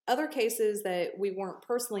 other cases that we weren't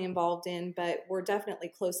personally involved in, but were definitely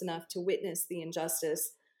close enough to witness the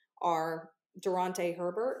injustice are Durante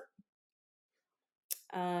Herbert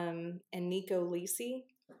and Nico Lisi.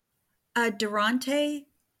 Durante,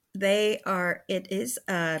 it is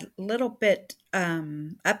a little bit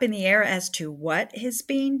up in the air as to what is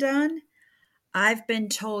being done. I've been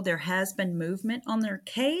told there has been movement on their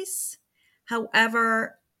case.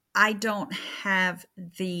 However, I don't have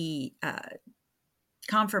the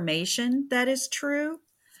confirmation that is true.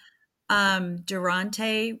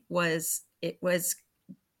 Durante was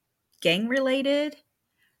gang related.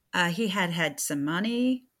 He had some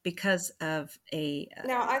money because of a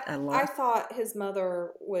law. I thought his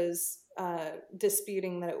mother was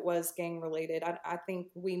disputing that it was gang related. I think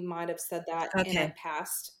we might have said that in a Okay.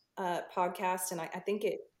 past podcast, and I think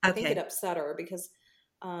it Okay. upset her because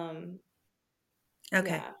Okay.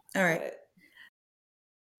 yeah. All right.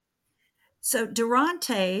 So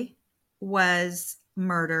Durante was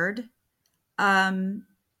murdered.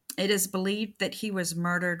 It is believed that he was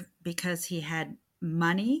murdered because he had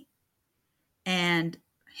money and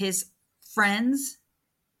his friends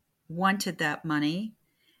wanted that money,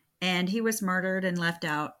 and he was murdered and left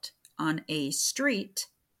out on a street.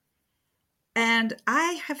 And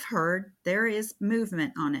I have heard there is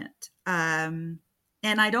movement on it. And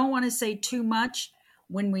I don't want to say too much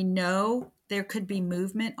when we know there could be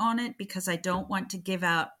movement on it, because I don't want to give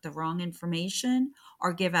out the wrong information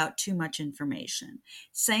or give out too much information.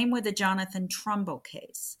 Same with the Jonathan Trumbull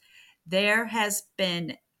case. There has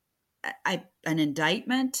been an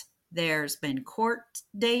indictment, there's been court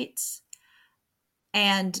dates,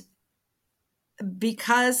 and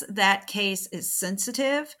because that case is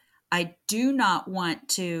sensitive, I do not want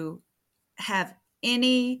to have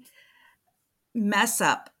any mess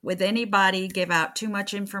up with anybody, give out too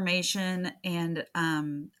much information, and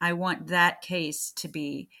I want that case to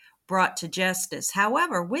be brought to justice.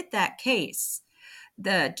 However, with that case,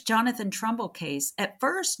 the Jonathan Trumbull case, at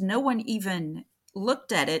first no one even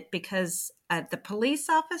looked at it because the police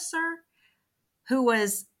officer who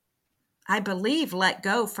was, I believe, let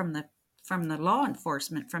go from the law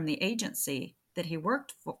enforcement, from the agency that he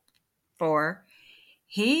worked for,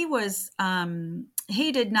 he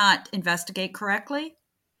did not investigate correctly.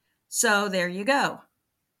 So there you go.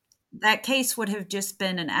 That case would have just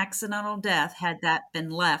been an accidental death had that been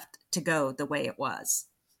left to go the way it was.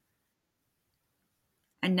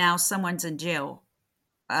 And now someone's in jail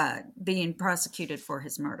being prosecuted for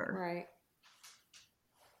his murder. Right.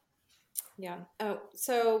 Yeah. Oh,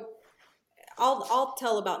 so I'll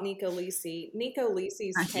tell about Nico Lisi. Nico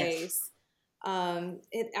Lisi's Yes. case,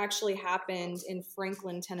 it actually happened in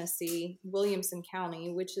Franklin, Tennessee, Williamson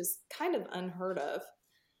County, which is kind of unheard of.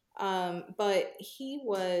 But he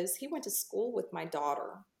went to school with my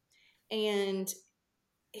daughter, and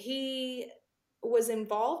he was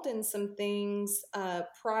involved in some things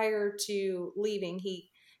prior to leaving.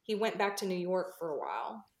 He went back to New York for a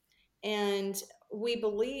while, and we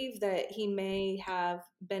believe that he may have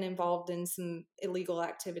been involved in some illegal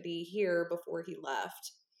activity here before he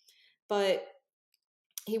left. But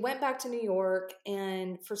he went back to New York,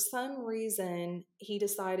 and for some reason, he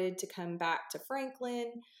decided to come back to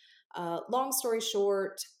Franklin. Long story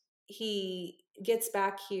short, he gets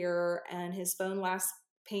back here, and his phone last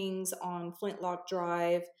pings on Flintlock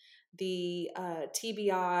Drive. The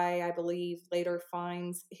TBI, I believe, later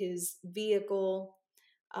finds his vehicle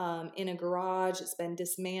in a garage. It's been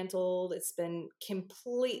dismantled. It's been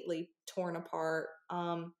completely torn apart.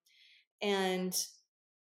 And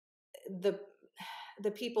the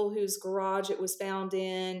people whose garage it was found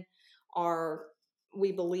in are,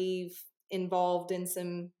 we believe, involved in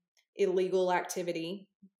some illegal activity.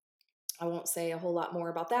 I won't say a whole lot more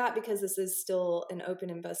about that because this is still an open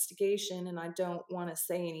investigation, and I don't want to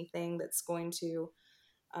say anything that's going to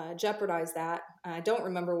jeopardize that. I don't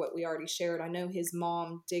remember what we already shared. I know his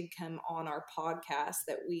mom did come on our podcast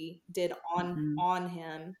that we did on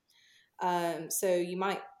him. So you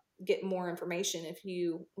might get more information if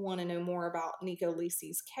you want to know more about Nico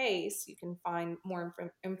Lisi's case. You can find more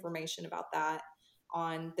information about that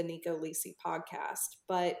on the Nico Lisi podcast.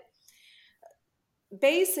 But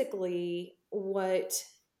basically, what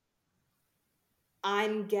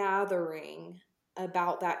I'm gathering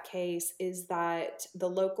about that case is that the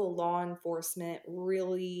local law enforcement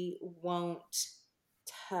really won't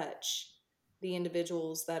touch the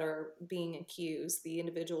individuals that are being accused, the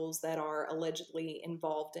individuals that are allegedly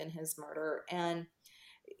involved in his murder. And,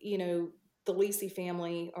 you know, the Lisi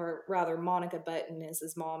family, or rather Monica Button is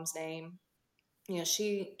his mom's name, you know,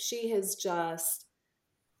 she has just,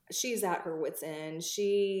 she's at her wit's end.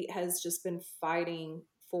 She has just been fighting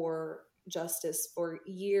for justice for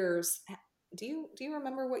years. Do you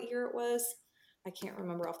remember what year it was? I can't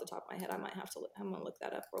remember off the top of my head. I might have to. I'm gonna look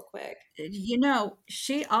that up real quick. You know,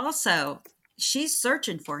 she's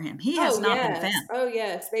searching for him. He has Oh not been yes, found. oh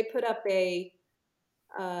yes. They put up a.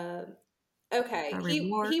 Okay, A he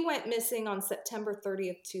reward. went missing on September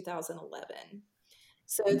 30th, 2011.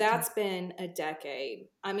 So Okay. that's been a decade.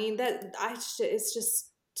 I mean it's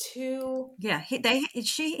just too. Yeah,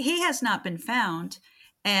 he has not been found,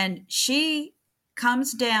 and she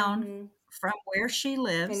comes down Mhm. from where she In New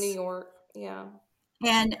lives York, yeah.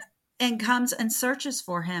 and comes and searches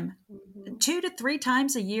for him Mhm. 2 to 3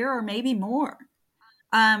 times a year or maybe more.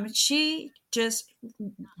 She just,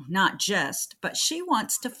 not just, but she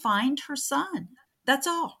wants to find her son. That's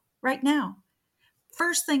all right now.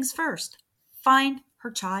 First things first, find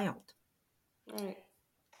her child. Right.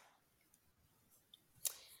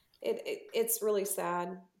 It's really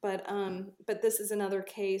sad, but this is another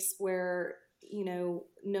case where, you know,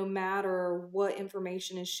 no matter what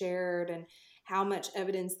information is shared and how much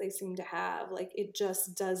evidence they seem to have, like, it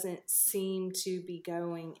just doesn't seem to be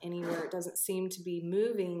going anywhere. It doesn't seem to be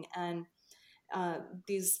moving, and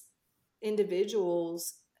these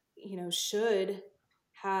individuals, you know, should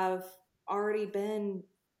have already been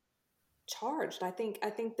charged. I think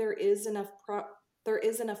there is enough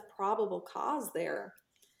probable cause there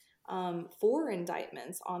for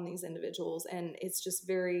indictments on these individuals. And it's just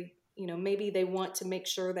very, you know, maybe they want to make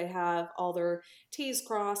sure they have all their T's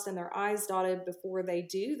crossed and their I's dotted before they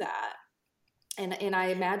do that. And I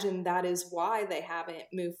imagine that is why they haven't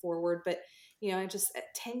moved forward. But, you know, I just,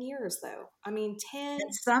 10 years though. I mean, 10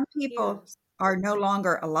 And some people years. are no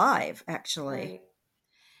longer alive, actually. Right.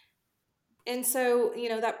 And so, you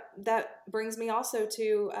know, that brings me also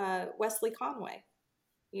to Wesley Conway.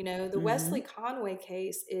 You know, the Mm-hmm. Wesley Conway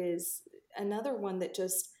case is another one that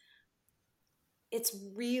just, it's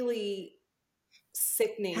really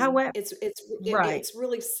sickening. However, right. It's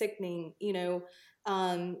really sickening. You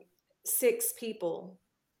know, 6 people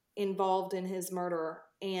involved in his murder,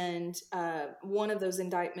 and one of those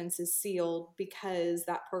indictments is sealed because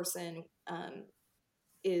that person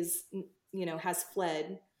is, you know, has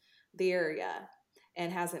fled the area.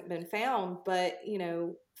 and hasn't been found. But,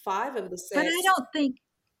 5 of the But 6.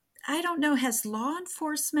 I don't know, has law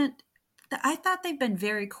enforcement, I thought they've been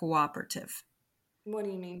very cooperative What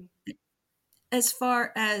do you mean? as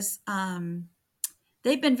far as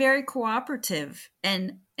they've been very cooperative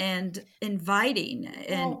and inviting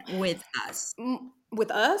and Well, with us.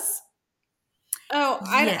 with us? Oh,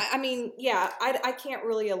 Yeah. I mean, yeah, I can't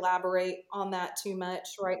really elaborate on that too much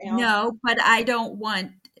right now. No, but I don't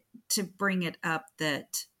want to bring it up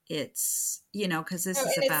that it's, because No, this is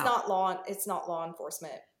and about it's not law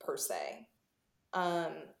enforcement per se.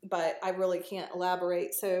 But I really can't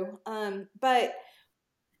elaborate. So, but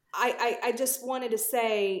I just wanted to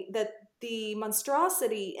say that the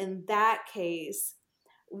monstrosity in that case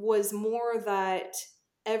was more that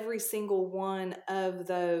every single one of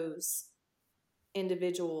those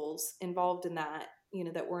individuals involved in that,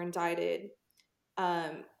 that were indicted,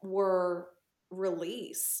 were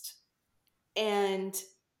released. And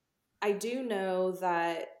I do know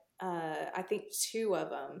that I think 2 of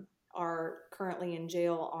them are currently in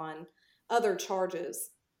jail on other charges.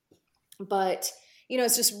 But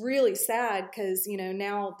it's just really sad because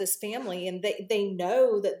now this family, and they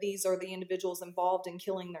know that these are the individuals involved in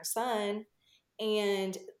killing their son,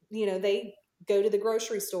 and they go to the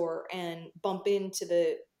grocery store and bump into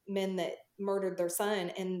the men that murdered their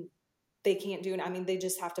son, and they can't do it. I mean, they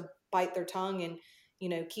just have to bite their tongue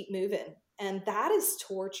and keep moving, and that is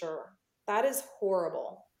torture. That is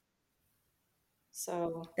horrible.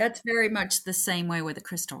 So, that's very much the same way with the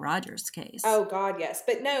Crystal Rogers case. oh God, yes.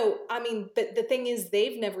 But no, I mean, but the thing is,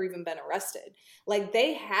 they've never even been arrested. Like,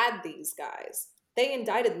 they had these guys, they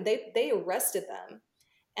indicted them, they arrested them,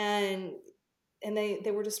 and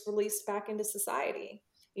they were just released back into society.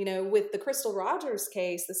 With the Crystal Rogers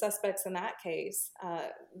case, the suspects in that case,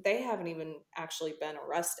 they haven't even actually been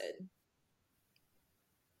arrested.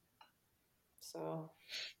 So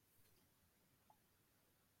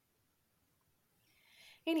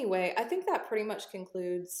anyway, I think that pretty much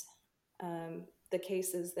concludes the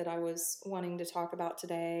cases that I was wanting to talk about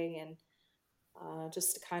today. And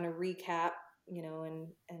just to kind of recap,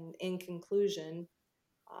 and in conclusion,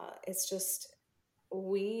 it's just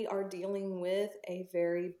we are dealing with a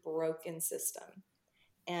very broken system.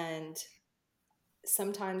 And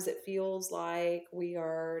sometimes it feels like we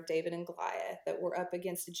are David and Goliath, that we're up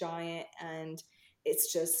against a giant, and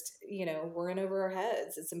it's just, we're in over our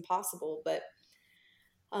heads. It's impossible. But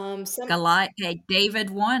Goliath, hey,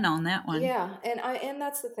 David won on that one. yeah, and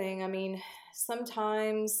that's the thing. I mean,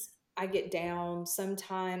 sometimes I get down.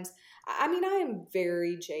 Sometimes, I mean, I am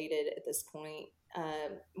very jaded at this point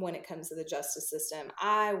when it comes to the justice system.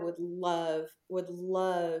 I would love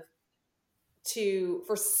to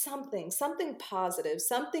for something positive,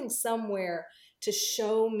 something somewhere to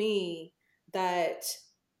show me that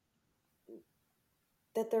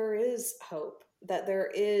there is hope, that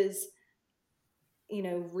there is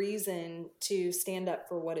reason to stand up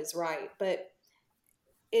for what is right. But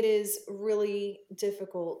it is really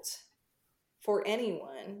difficult for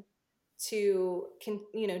anyone to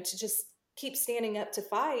to just keep standing up to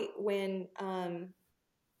fight when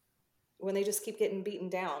they just keep getting beaten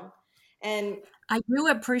down. And I do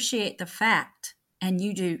appreciate the fact, and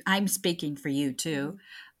you do, I'm speaking for you too, mhm,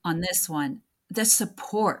 on this one, the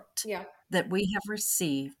support yeah, that we have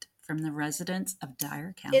received from the residents of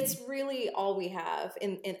Dyer it's County. really all we have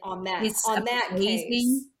in It's on that case.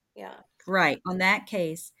 amazing. Yeah. Right, on that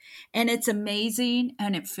case. And it's amazing,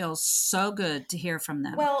 and it feels so good to hear from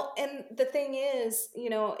them. Well, and the thing is,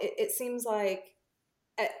 it seems like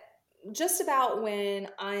at, just about when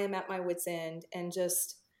I am at my wit's end and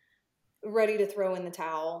just ready to throw in the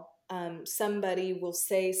towel, somebody will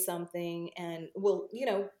say something and will,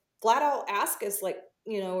 flat out ask us, like,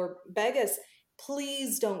 or beg us,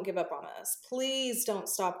 please don't give up on us. Please don't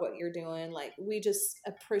stop what you're doing. Like, we just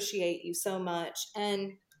appreciate you so much.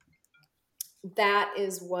 And that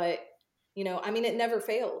is what, I mean, it never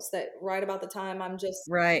fails that right about the time I'm just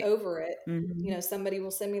Right. over it, Mhm. somebody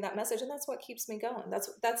will send me that message, and that's what keeps me going. That's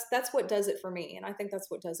what does it for me. And I think that's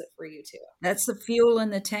what does it for you too. That's the fuel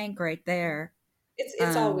in the tank right there.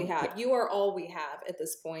 It's all we Yeah, have. You are all we have at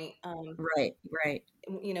this point. right, right.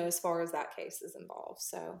 As far as that case is involved.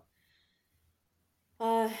 So,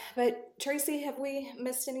 but Tracy, have we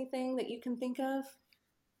missed anything that you can think of?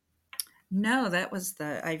 No, that was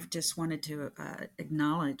I just wanted to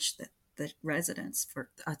acknowledge that the residents for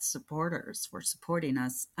us supporters for supporting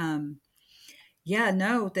us. Yeah,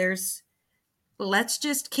 no, let's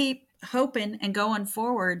just keep hoping and going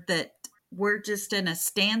forward that we're just in a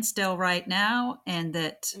standstill right now, and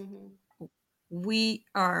that Mm-hmm. we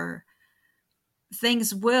are,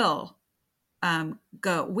 things will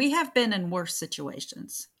go. We have been in worse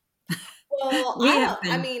situations. Well, We have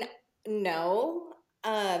been. no.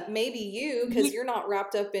 Maybe you, because you're not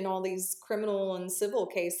wrapped up in all these criminal and civil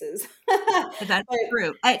cases. That's But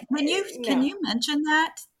true. Can no. you mention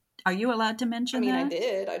that? Are you allowed to I mention mean, I that?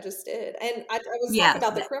 did. I just did. And I was talking Yes.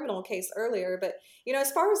 about the criminal case earlier, but,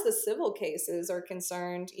 as far as the civil cases are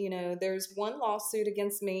concerned, there's one lawsuit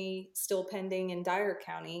against me still pending in Dyer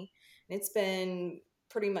County. It's been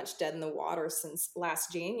pretty much dead in the water since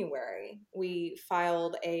last January. We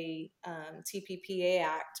filed a TPPA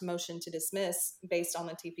Act motion to dismiss based on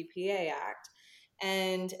the TPPA Act.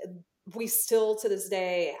 And we still to this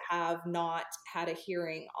day have not had a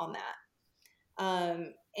hearing on that.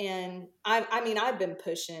 And I've been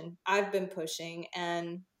pushing,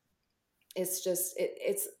 and it's just,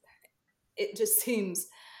 it just seems,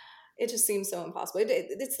 so impossible.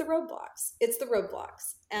 It's the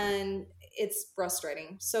roadblocks. And it's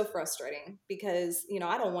frustrating, so frustrating, because,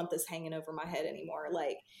 I don't want this hanging over my head anymore.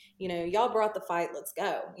 Like, y'all brought the fight, let's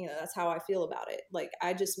go. That's how I feel about it. Like,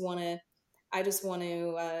 I just want to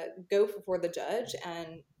go before the judge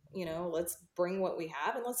and, let's bring what we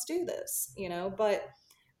have and let's do this, but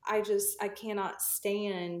I cannot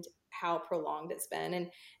stand how prolonged it's been. And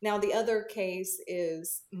now the other case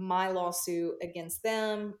is my lawsuit against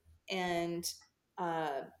them. And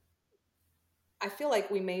uh, I feel like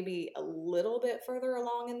we may be a little bit further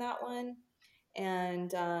along in that one.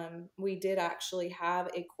 And we did actually have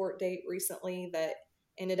a court date recently that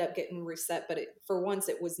ended up getting reset, but for once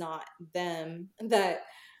it was not them that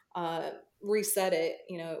reset it.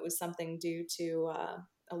 It was something due to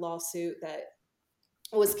a lawsuit that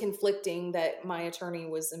was conflicting that my attorney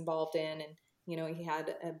was involved in. And he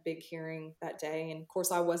had a big hearing that day, and of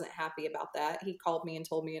course I wasn't happy about that. He called me and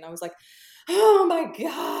told me, and I was like, oh my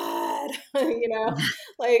god.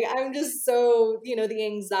 Like, I'm just so, the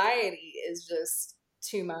anxiety is just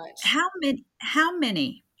too much. How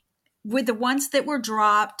many with the ones that were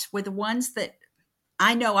dropped, with the ones that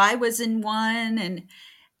I know I was in one, and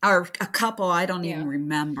or a couple I don't even Yeah,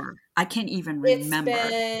 remember. I can't even it's remember.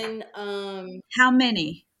 been How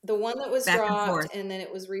many the one that was back and dropped, forth? and then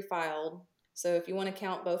it was refiled. So if you want to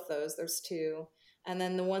count both those, there's two. And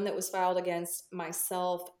then the one that was filed against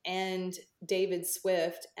myself and David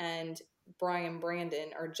Swift and Brian Brandon,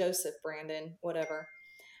 or Joseph Brandon, whatever.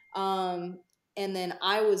 And then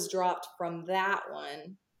I was dropped from that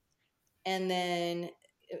one. And then,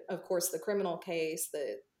 of course, the criminal case,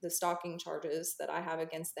 the stalking charges that I have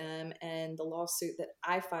against them, and the lawsuit that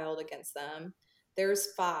I filed against them,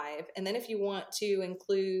 there's five. And then if you want to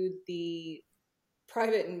include the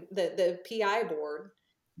the PI board,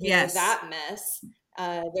 Yes. that mess.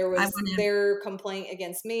 There I was want to. their complaint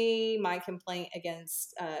against me, my complaint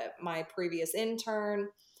against my previous intern.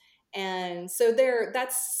 And so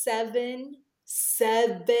that's seven.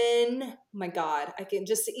 My God, I can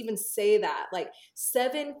just even say that, like,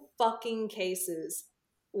 seven fucking cases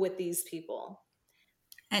with these people.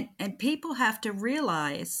 And people have to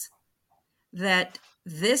realize that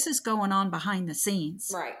this is going on behind the scenes.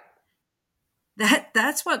 Right.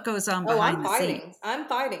 That's what goes on Oh, behind the scenes. I'm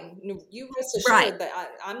fighting. You rest Right. assured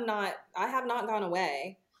that I'm not. I have not gone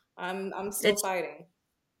away. I'm still It's fighting.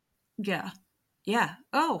 yeah. Yeah.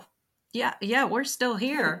 Oh, yeah. Yeah. We're still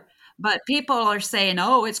here. But people are saying,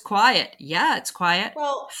 oh, it's quiet. Yeah, it's quiet.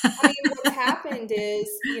 Well, I mean, what's happened is,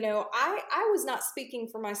 I was not speaking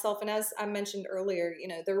for myself. And as I mentioned earlier,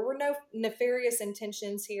 there were no nefarious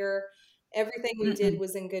intentions here. Everything we did Mm-mm.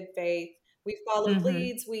 was in good faith. We followed Mm-hmm.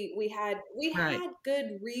 leads. We Right. had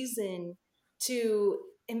good reason to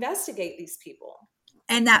investigate these people.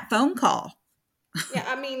 And that phone call. Yeah,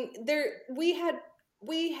 I mean, we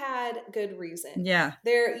had good reason. Yeah.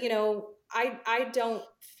 There, I don't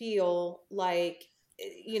feel like,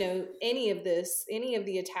 any of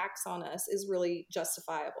the attacks on us is really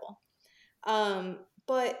justifiable.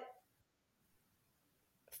 But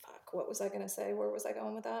fuck, what was I going to say? Where was I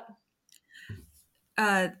going with that?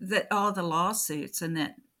 That all the lawsuits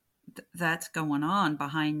and that's going on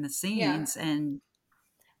behind the Yeah. scenes,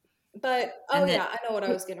 But oh and that yeah, I know what I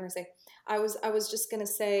was getting ready to say. I was just gonna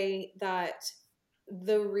say that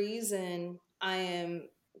the reason I am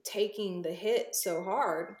taking the hit so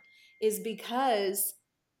hard is because,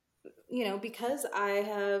 because I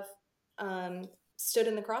have stood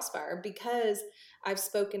in the crossfire, because I've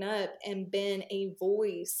spoken up and been a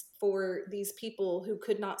voice for these people who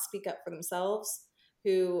could not speak up for themselves,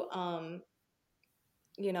 who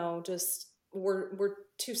just were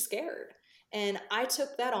too scared. And I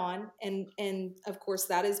took that on, and of course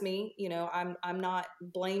that is me. I'm not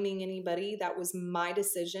blaming anybody. That was my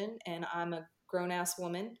decision, and I'm a grown ass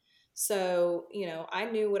woman. So, I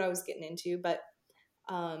knew what I was getting into, but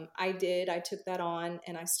I took that on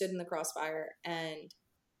and I stood in the crossfire, and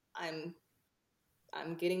I'm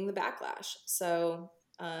getting the backlash. So,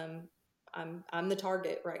 I'm the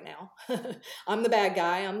target right now. I'm the bad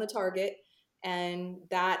guy. I'm the target. And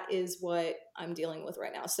that is what I'm dealing with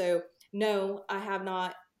right now. So no, I have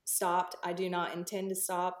not stopped. I do not intend to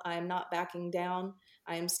stop. I am not backing down.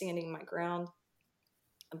 I am standing my ground.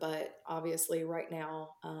 But obviously right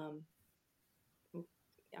now, I'm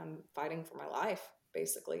fighting for my life,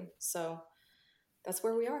 basically. So that's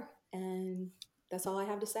where we are. And that's all I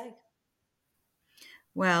have to say.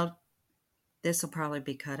 Well, this will probably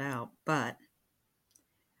be cut out, but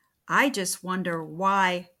I just wonder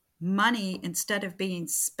why money, instead of being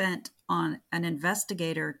spent on an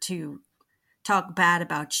investigator to talk bad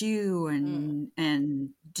about you and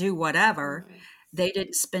do whatever, they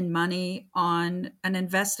didn't spend money on an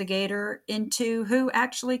investigator into who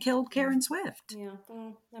actually killed Karen Swift. Yeah.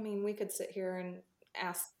 Well, I mean, we could sit here and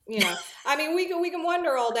ask, I mean, we can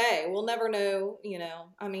wonder all day. We'll never know,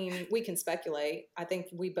 I mean, we can speculate. I think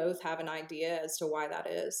we both have an idea as to why that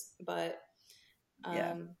is, but,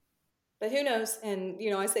 Yeah. but who knows? And,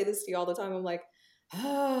 I say this to you all the time. I'm like,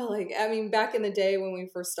 I mean, back in the day when we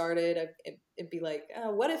first started, it'd be like,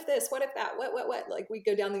 what if this, what if that, what? Like we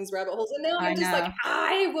go down these rabbit holes, and now I'm just like,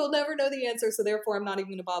 I will never know the answer. So therefore I'm not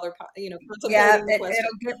even going to bother, contemplating the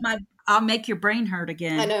question. I'll make your brain hurt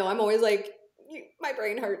again. I know. I'm always like, my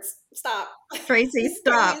brain hurts. Stop. Tracey,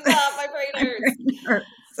 stop. Tracey, stop. My brain hurts.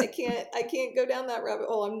 I can't go down that rabbit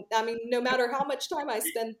hole. I mean, no matter how much time I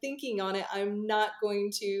spend thinking on it, I'm not going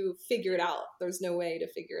to figure it out. There's no way to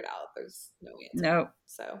figure it out. There's no answer. No.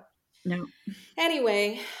 So, no.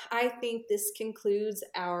 Anyway, I think this concludes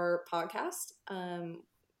our podcast.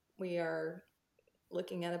 We are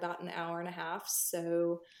looking at about an hour and a half.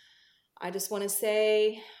 So I just want to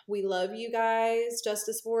say we love you guys,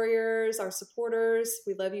 Justice Warriors, our supporters.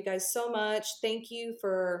 We love you guys so much. Thank you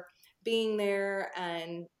for being there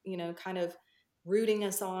and, kind of rooting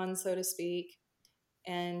us on, so to speak.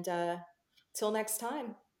 And till next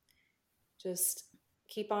time, just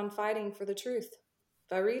keep on fighting for the truth.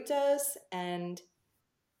 Varitas and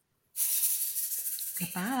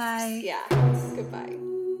goodbye. Yeah, goodbye.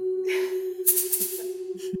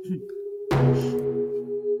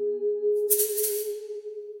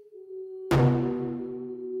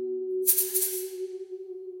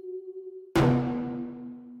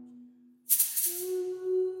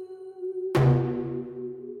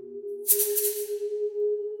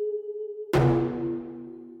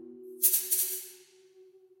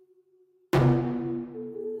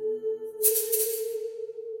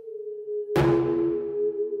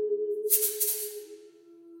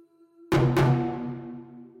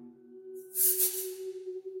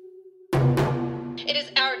 It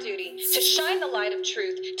is our duty to shine the light of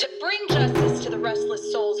truth, to bring justice to the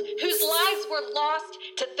restless souls whose lives were lost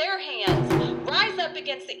to their hands. Rise up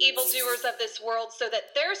against the evildoers of this world so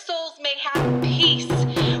that their souls may have peace